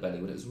the Underbelly,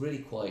 when it was really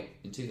quite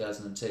in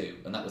 2002,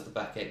 and that was the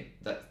back end,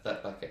 that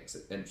back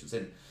exit entrance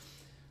in,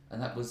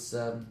 and that was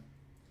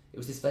it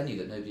was this venue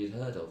that nobody had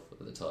heard of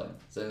at the time.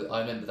 So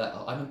I remember that.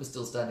 I remember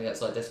still standing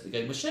outside desperately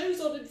going, my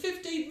show's on in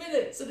 15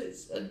 minutes,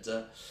 and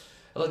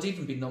I'd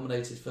even been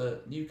nominated for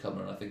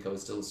newcomer, and I think I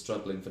was still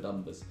struggling for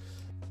numbers.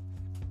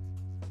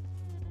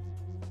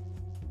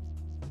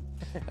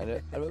 And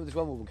I remember this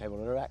one woman came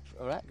on, and her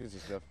actors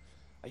and stuff.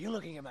 Are you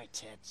looking at my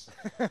tits?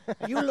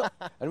 Are you look?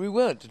 And we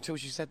weren't until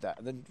she said that.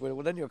 And then,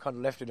 then you're kind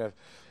of left in a.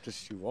 Does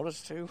she want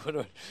us to?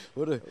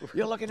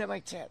 You're looking at my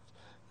tits.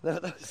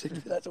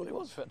 That's all it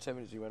was. For 10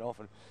 minutes, he went off,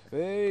 and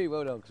hey,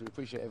 well done, because we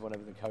appreciate everyone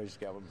having the courage to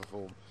get up and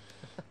perform.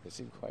 It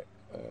seemed quite.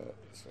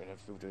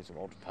 Still doing some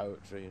odd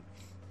poetry, and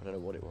I don't know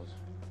what it was.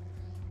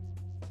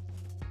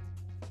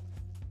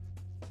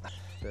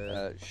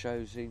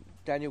 Shows in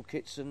Daniel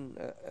Kitson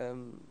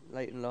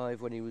Leighton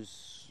Live when he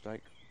was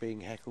like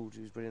being heckled.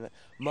 He was brilliant.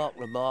 Mark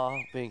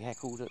Lamar being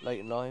heckled at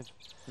Leighton Live.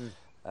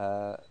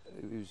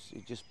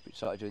 He just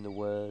started doing the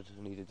word,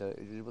 and he did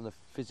one of the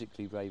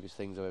physically bravest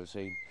things I've ever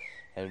seen.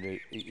 And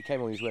he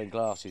came on, he was wearing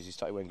glasses, he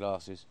started wearing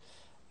glasses,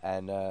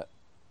 and he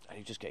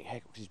was just getting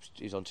heckled.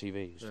 He was on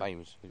TV, he was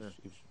famous. It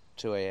was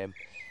 2 a.m,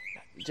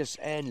 just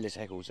endless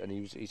heckles, and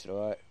he said,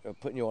 all right, I'm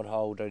putting you on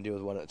hold, don't deal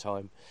with one at a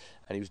time.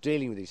 And he was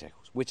dealing with these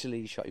heckles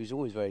wittily. He was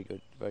always very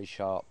good, very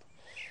sharp,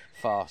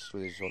 fast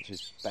with his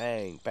responses.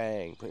 Bang,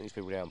 bang, putting these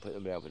people down, putting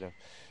them down, putting them down.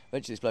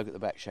 Eventually this bloke at the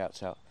back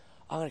shouts out,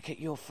 I'm going to kick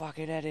your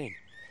fucking head in.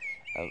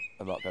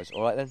 And Mark goes,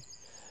 all right then,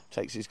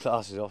 takes his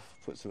glasses off,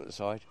 puts them at the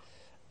side,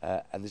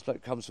 and this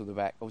bloke comes from the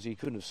back. Obviously he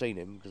couldn't have seen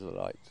him because of the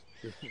lights.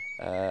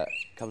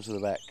 Comes from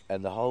the back,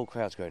 and the whole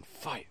crowd's going,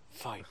 fight,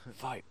 fight,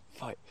 fight,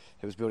 fight.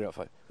 It was building up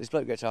fight. This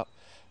bloke gets up,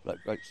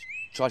 like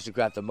tries to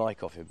grab the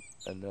mic off him,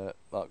 and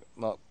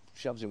Mark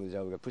shoves him with his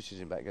elbow, pushes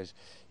him back, goes,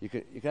 you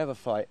can have a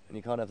fight, and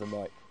you can't have the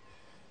mic.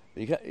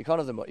 You can't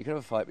have the mic. You can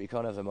have a fight, but you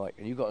can't have the mic,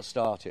 and you've got to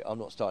start it. I'm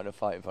not starting a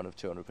fight in front of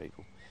 200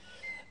 people.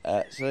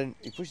 So then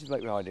he pushes the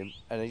bloke behind him,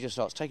 and he just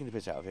starts taking the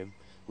piss out of him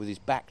with his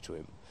back to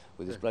him,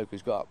 with this bloke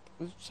who's got up,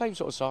 same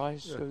sort of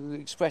size,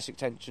 express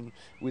intention,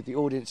 with the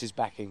audience's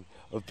backing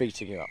of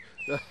beating him up.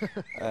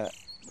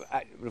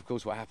 But of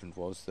course what happened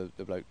was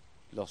the bloke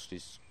lost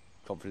his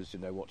confidence,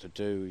 didn't know what to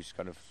do. He's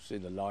kind of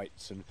in the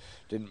lights and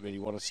didn't really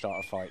want to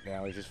start a fight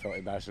now. He just felt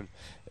embarrassed and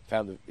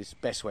found that his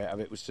best way out of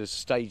it was to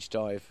stage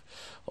dive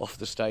off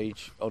the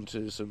stage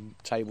onto some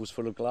tables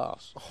full of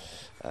glass,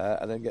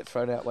 and then get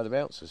thrown out by the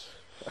bouncers.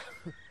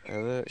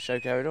 And the show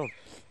carried on.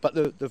 But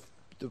the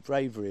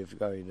bravery of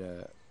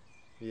going,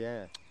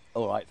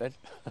 all right then,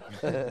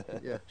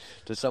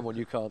 to someone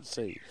you can't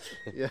see.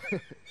 It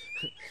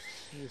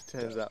just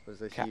turns up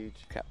as a huge...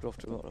 Capped off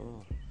to what?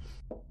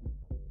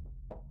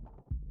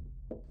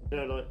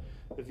 Like,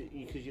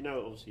 because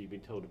obviously you've been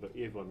told about,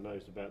 everyone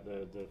knows about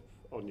the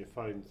on your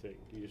phone thing.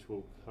 You just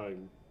walk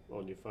home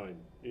on your phone.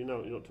 You're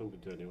not talking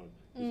to anyone.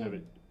 You just have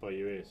it by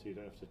your ear, so you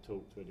don't have to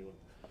talk to anyone.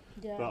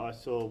 Yeah. But I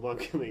saw one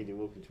comedian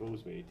walking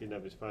towards me. He didn't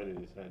have his phone in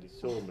his hand. He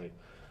saw me,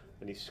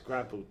 and he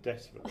scrabbled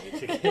desperately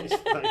to get his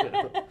phone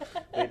out.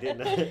 He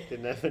didn't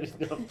have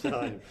enough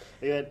time.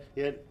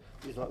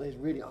 He's like, "There's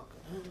really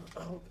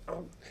oh,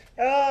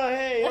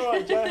 hey, all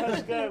right, Joe, how's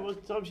it going?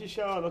 What time's your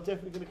show on? I'm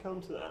definitely going to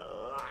come to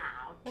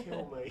that.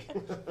 Kill me."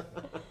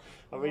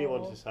 I really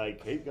wanted to say,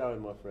 keep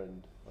going, my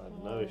friend. I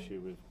have no issue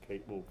with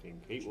keep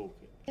walking.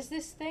 There's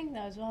this thing,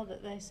 though, as well,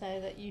 that they say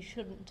that you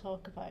shouldn't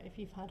talk about if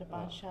you've had a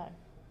bad show.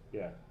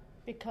 Yeah.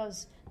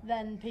 Because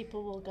then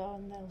people will go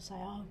and they'll say,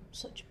 oh,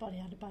 such a body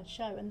had a bad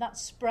show. And that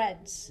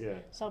spreads. Yeah.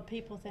 So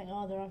people think,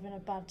 oh, they're having a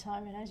bad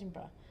time in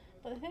Edinburgh.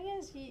 But the thing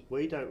is...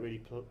 We don't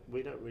really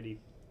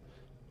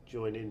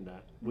join in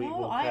that.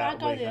 I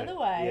go the other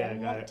way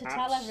and want to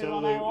tell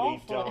everyone how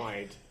awful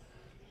died.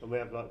 And we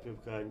have like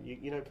people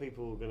going,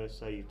 people are going to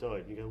say you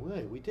died. And you go,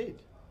 well, we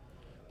did.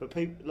 But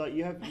people, like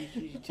you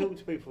talk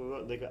to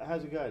people, and they go,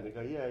 how's it going? They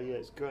go, yeah,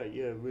 it's great,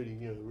 really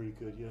good, really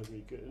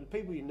good. And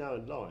people you know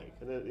and like,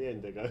 and then at the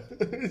end they go,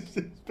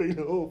 it's been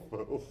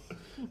awful.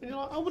 And you're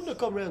like, I wouldn't have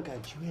gone around going,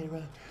 do you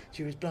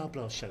hear his blah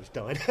blah show's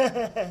died?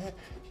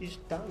 She's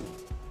done.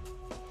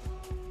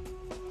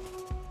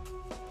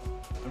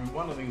 I mean,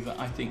 one of the things that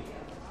I think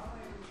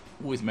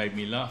always made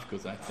me laugh,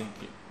 because I think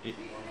it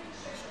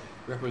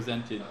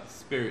represented the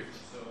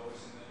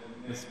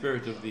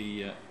spirit of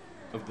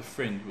the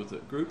Fringe, was a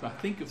group, I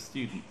think, of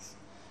students.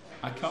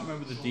 I can't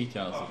remember the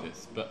details of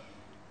this, but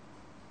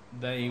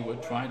they were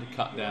trying to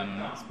cut down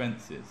on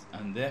expenses,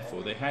 and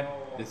therefore they had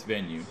this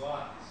venue,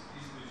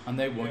 and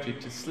they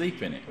wanted to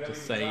sleep in it to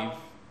save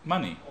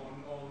money.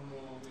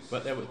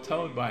 But they were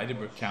told by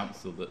Edinburgh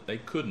Council that they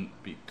couldn't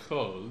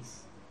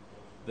because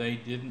they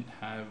didn't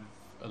have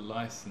a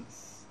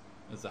license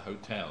as a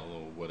hotel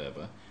or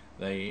whatever.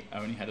 They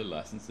only had a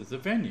license as a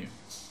venue.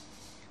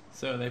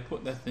 So they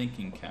put their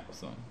thinking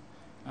caps on,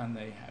 and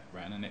they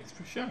ran an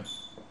extra show.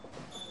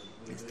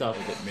 It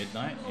started at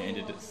midnight, it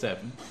ended at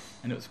 7,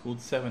 and it was called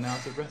 7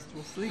 Hours of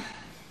Restful Sleep.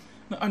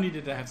 Not only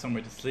did they have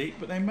somewhere to sleep,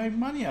 but they made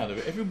money out of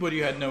it. Everybody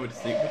who had nowhere to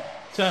sleep would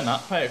turn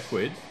up, pay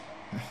 £1,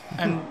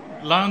 and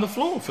lie on the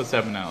floor for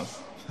 7 hours.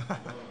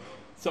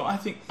 So I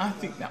think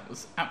that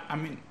was,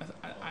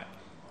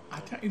 I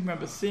don't even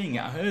remember seeing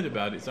it. I heard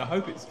about it, so I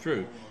hope it's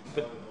true.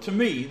 But to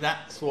me,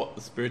 that's what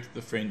the spirit of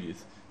the Fringe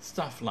is.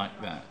 Stuff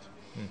like that.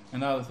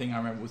 Another thing I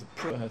remember was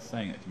her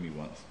saying it to me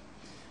once.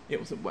 It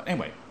was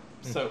anyway.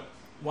 So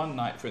one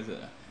night, for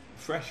a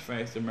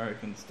fresh-faced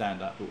American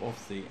stand-up, who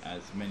obviously,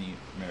 as many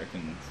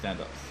American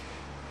stand-ups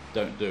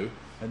don't do,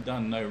 had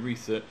done no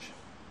research.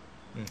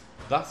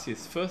 Thus,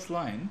 his first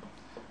line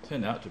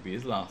turned out to be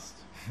his last,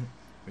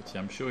 which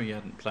I'm sure he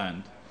hadn't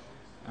planned.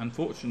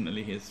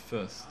 Unfortunately, his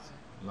first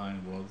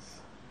line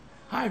was,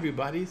 "Hi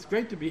everybody, it's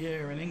great to be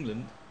here in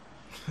England."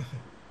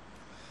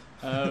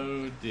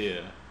 Oh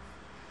dear.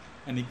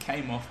 And he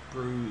came off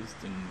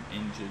bruised and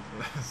injured,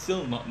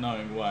 still not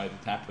knowing why it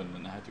had happened,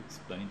 and I had to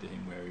explain to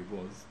him where he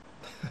was.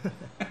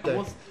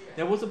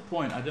 There was a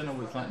point, I don't know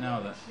what it's like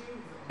now, that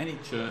any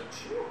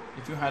church,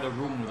 if you had a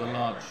room with a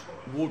large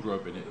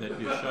wardrobe in it, there'd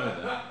be a show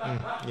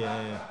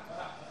there.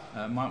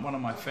 One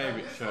of my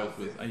favourite shows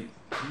was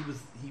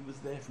he was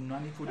there from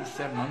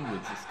 1947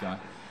 onwards. This guy,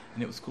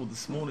 and it was called The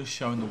Smallest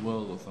Show in the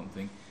World or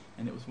something.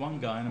 And it was one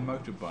guy on a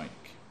motorbike.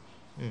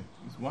 It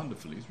was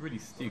wonderful. It was really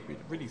stupid,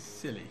 really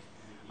silly.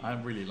 I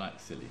really like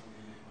silly.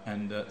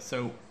 And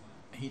so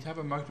he'd have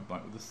a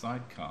motorbike with a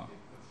sidecar,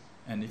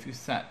 and if you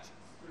sat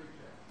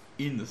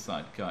in the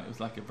sidecar, it was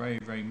like a very,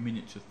 very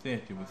miniature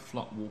theatre with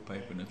flock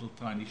wallpaper and a little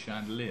tiny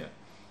chandelier.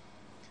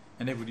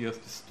 And everybody else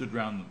just stood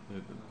around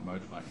the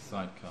motorbike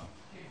sidecar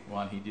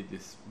while he did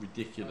this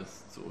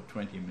ridiculous sort of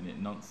 20-minute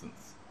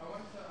nonsense.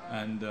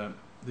 And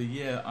the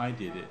year I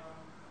did it,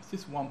 it's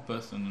just one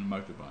person on a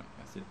motorbike.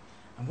 I said,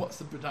 "And what's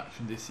the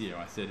production this year?"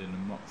 I said in a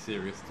mock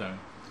serious tone.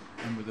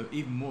 And with an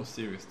even more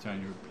serious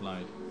tone, he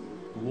replied,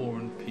 "War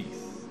and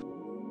Peace."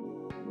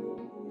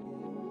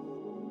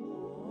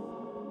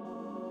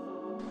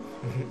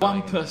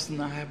 One person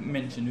I haven't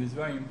mentioned who's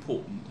very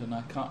important, and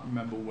I can't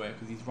remember where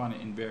because he's run it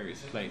in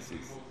various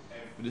places,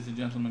 but there's a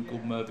gentleman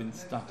called Mervyn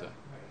Stutter.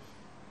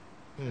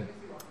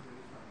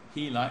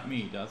 He, like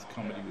me, does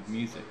comedy with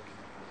music,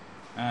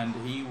 and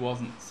he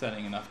wasn't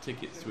selling enough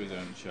tickets to his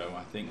own show.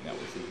 I think that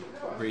was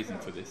the reason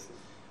for this,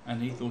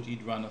 and he thought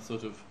he'd run a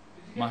sort of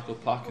Michael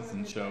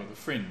Parkinson show, The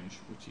Fringe,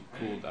 which he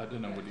called, I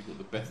don't know what he called,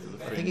 The Best of the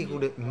Fringe. I think he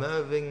called it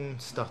Mervyn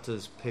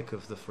Stutter's Pick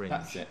of the Fringe.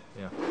 That's it.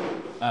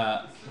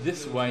 Yeah.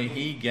 This way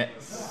he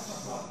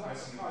gets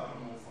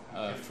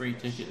a free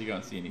ticket to go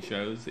and see any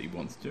shows that he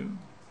wants to,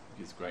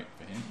 which is great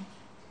for him.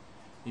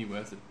 He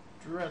wears a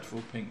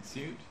dreadful pink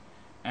suit,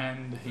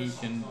 and he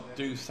can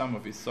do some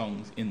of his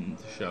songs in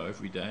the show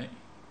every day.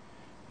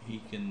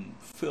 He can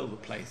fill the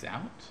place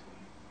out,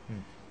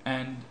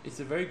 and it's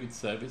a very good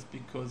service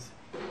because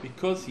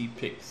he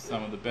picks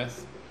some of the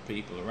best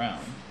people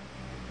around.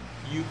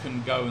 You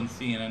can go and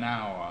see in an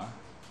hour,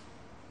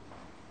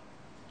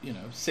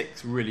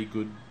 6 really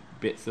good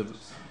bits of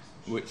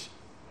which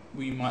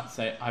we might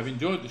say, I've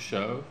enjoyed the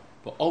show,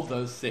 but of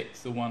those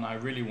 6, the one I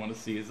really want to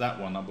see is that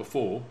one, number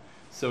 4.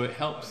 So it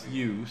helps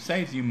you,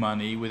 saves you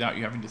money without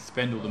you having to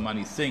spend all the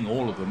money seeing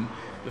all of them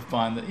to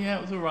find that,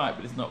 it was all right,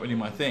 but it's not really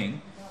my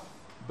thing.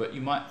 But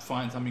you might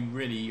find something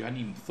really you hadn't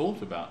even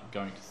thought about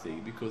going to see,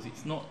 because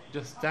it's not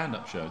just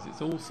stand-up shows,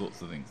 it's all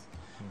sorts of things.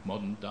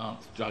 Modern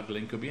dance,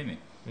 juggling, could be in it.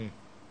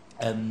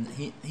 And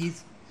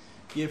he's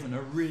given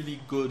a really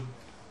good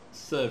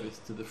service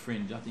to the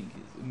Fringe. I think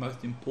it's the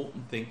most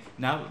important thing,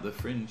 now that the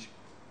Fringe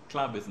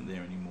Club isn't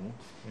there anymore,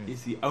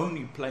 it's the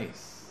only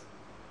place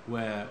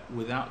where,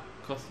 without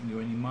costing you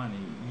any money,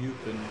 you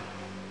can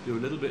do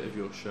a little bit of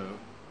your show,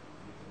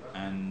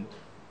 and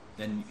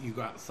then you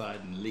go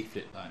outside and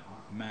leaflet like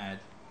mad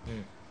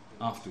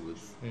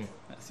afterwards.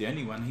 That's the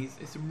only one.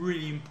 It's a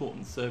really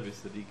important service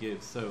that he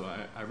gives, so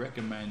I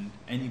recommend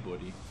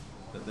anybody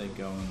that they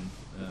go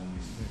and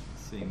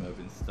see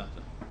Mervyn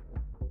Stutter.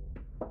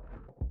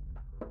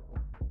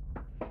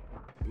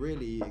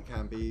 Really, it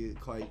can be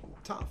quite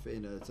tough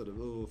in a sort of,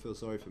 feel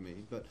sorry for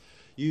me, but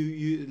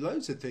you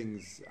loads of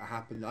things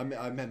happen.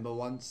 I remember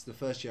once, the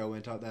first year I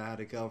went up there, I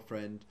had a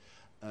girlfriend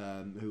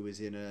who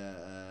was in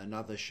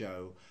another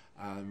show,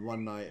 and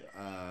one night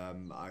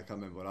I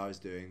can't remember what I was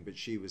doing, but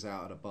she was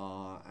out at a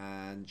bar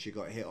and she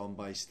got hit on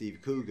by Steve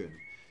Coogan,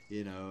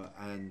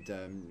 and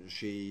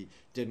she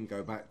didn't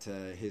go back to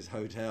his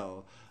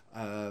hotel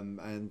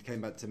and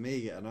came back to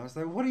me, and I was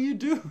like, "What are you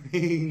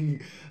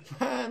doing,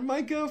 man?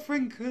 My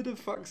girlfriend could have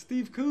fucked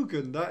Steve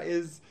Coogan.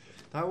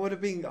 That would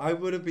have been, I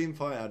would have been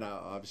fine."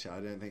 Now, obviously, I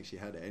don't think she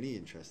had any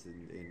interest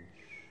in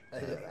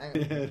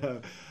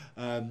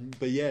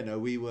but yeah, no,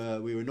 we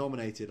were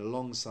nominated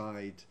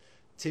alongside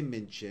Tim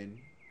Minchin,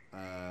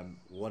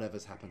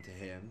 Whatever's Happened to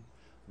Him,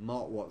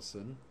 Mark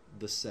Watson,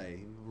 the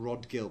same,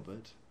 Rod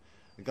Gilbert,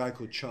 a guy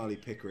called Charlie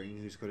Pickering,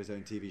 who's got his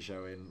own TV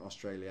show in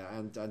Australia,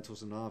 and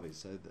Torsten Harvey.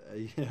 So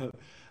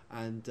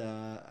and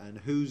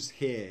who's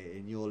here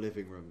in your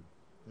living room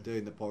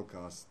doing the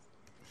podcast?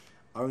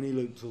 Only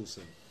Luke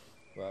Toulson.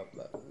 Well,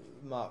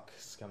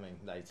 Mark's coming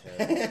later.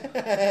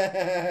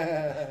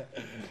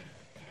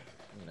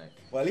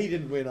 Well, he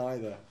didn't win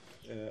either,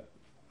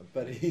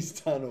 but he's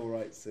done all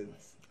right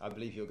since. I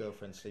believe your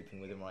girlfriend's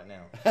sleeping with him right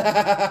now.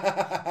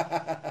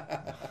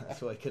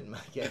 That's why I couldn't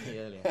make it any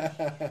earlier.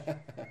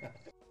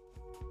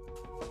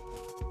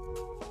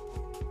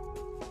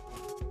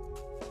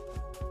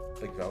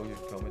 Big value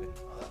comedy.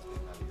 Oh, that's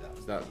big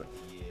value. That was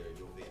the year of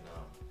your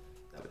Vietnam.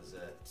 That was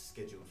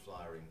scheduled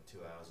flyering 2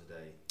 hours a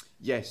day.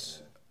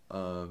 Yes.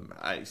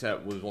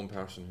 Except there was one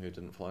person who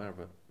didn't flyer,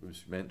 but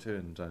was meant to,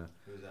 and who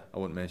was that? I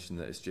won't mention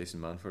that it's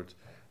Jason Manford.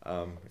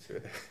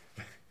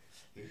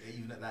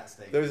 Even at that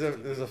stage, there was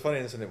a funny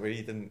incident where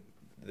he didn't.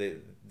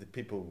 The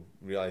people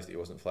realised that he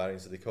wasn't flying,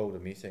 so they called a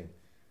meeting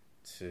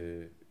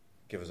to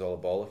give us all a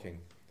bollocking,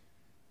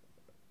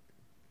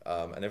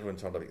 and everyone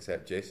turned up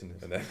except Jason,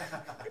 and then.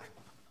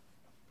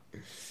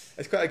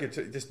 It's quite a good.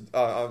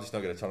 I'm just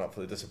not going to turn up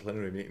for the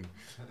disciplinary meeting.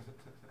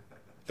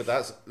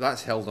 But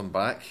that's held him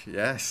back.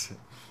 Yes.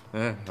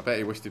 Yeah. I bet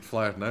he wished he'd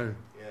flyered now.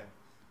 Yeah.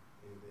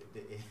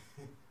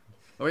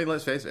 I mean,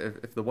 let's face it.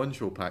 If the one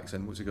show packs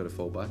in, what's he got to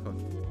fall back on?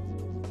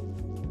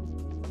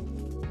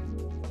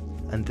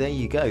 And there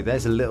you go.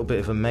 There's a little bit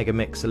of a mega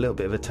mix, a little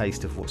bit of a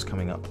taste of what's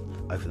coming up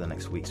over the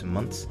next weeks and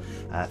months.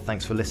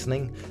 Thanks for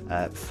listening.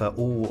 For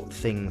all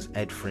things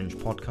Ed Fringe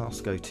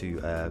podcast, go to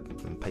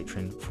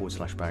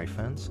Patreon/Barry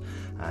Ferns,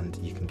 and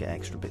you can get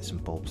extra bits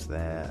and bobs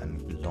there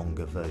and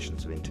longer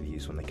versions of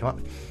interviews when they come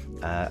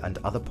up, and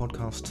other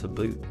podcasts to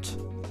boot.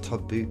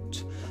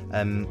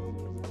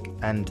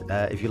 And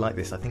if you like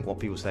this, I think what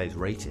people say is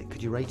rate it.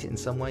 Could you rate it in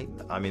some way?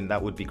 I mean,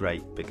 that would be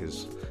great,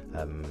 because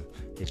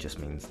it just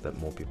means that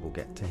more people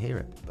get to hear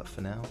it. But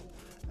for now,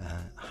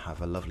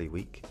 have a lovely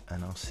week,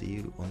 and I'll see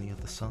you on the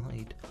other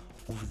side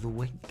of the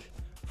week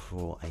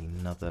for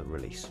another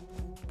release.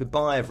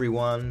 Goodbye,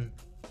 everyone.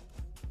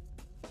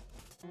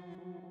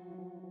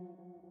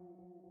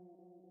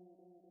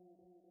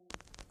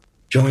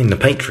 Join the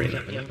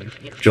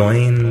Patreon.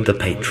 Join the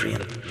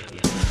Patreon.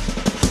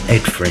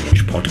 Ed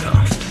Fringe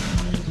podcast.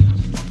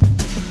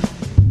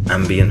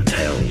 Ambient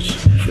tales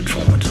for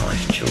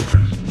traumatized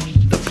children.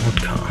 The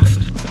podcast.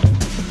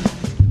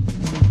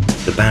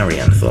 The Barry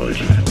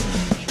Anthology.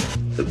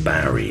 The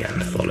Barry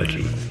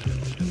Anthology.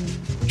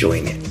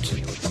 Join it.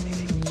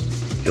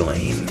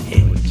 Join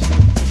it.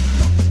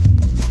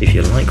 If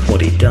you like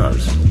what he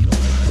does,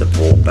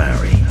 support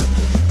Barry.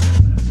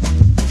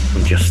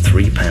 From just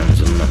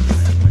 £3 a month.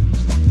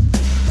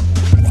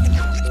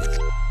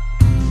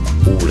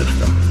 All of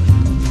them.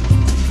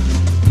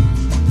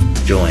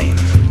 Join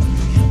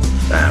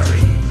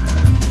Barry.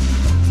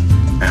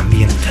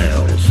 Ambient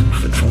tales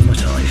for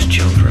traumatized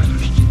children.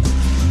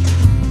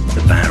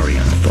 The Barry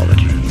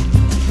Anthology.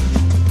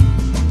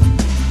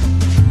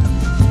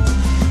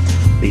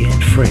 The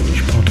Ed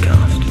Fringe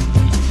podcast.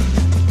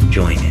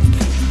 Join it.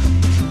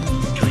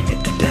 Join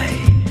it today.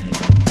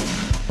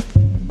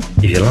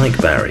 If you like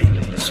Barry,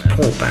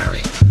 support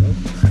Barry.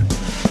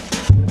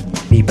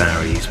 Be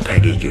Barry's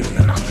Peggy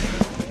Guggenheim.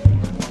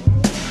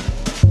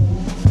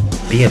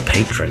 Be a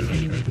patron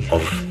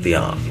of the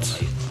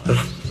arts, of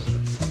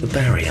the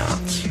Barry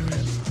Arts.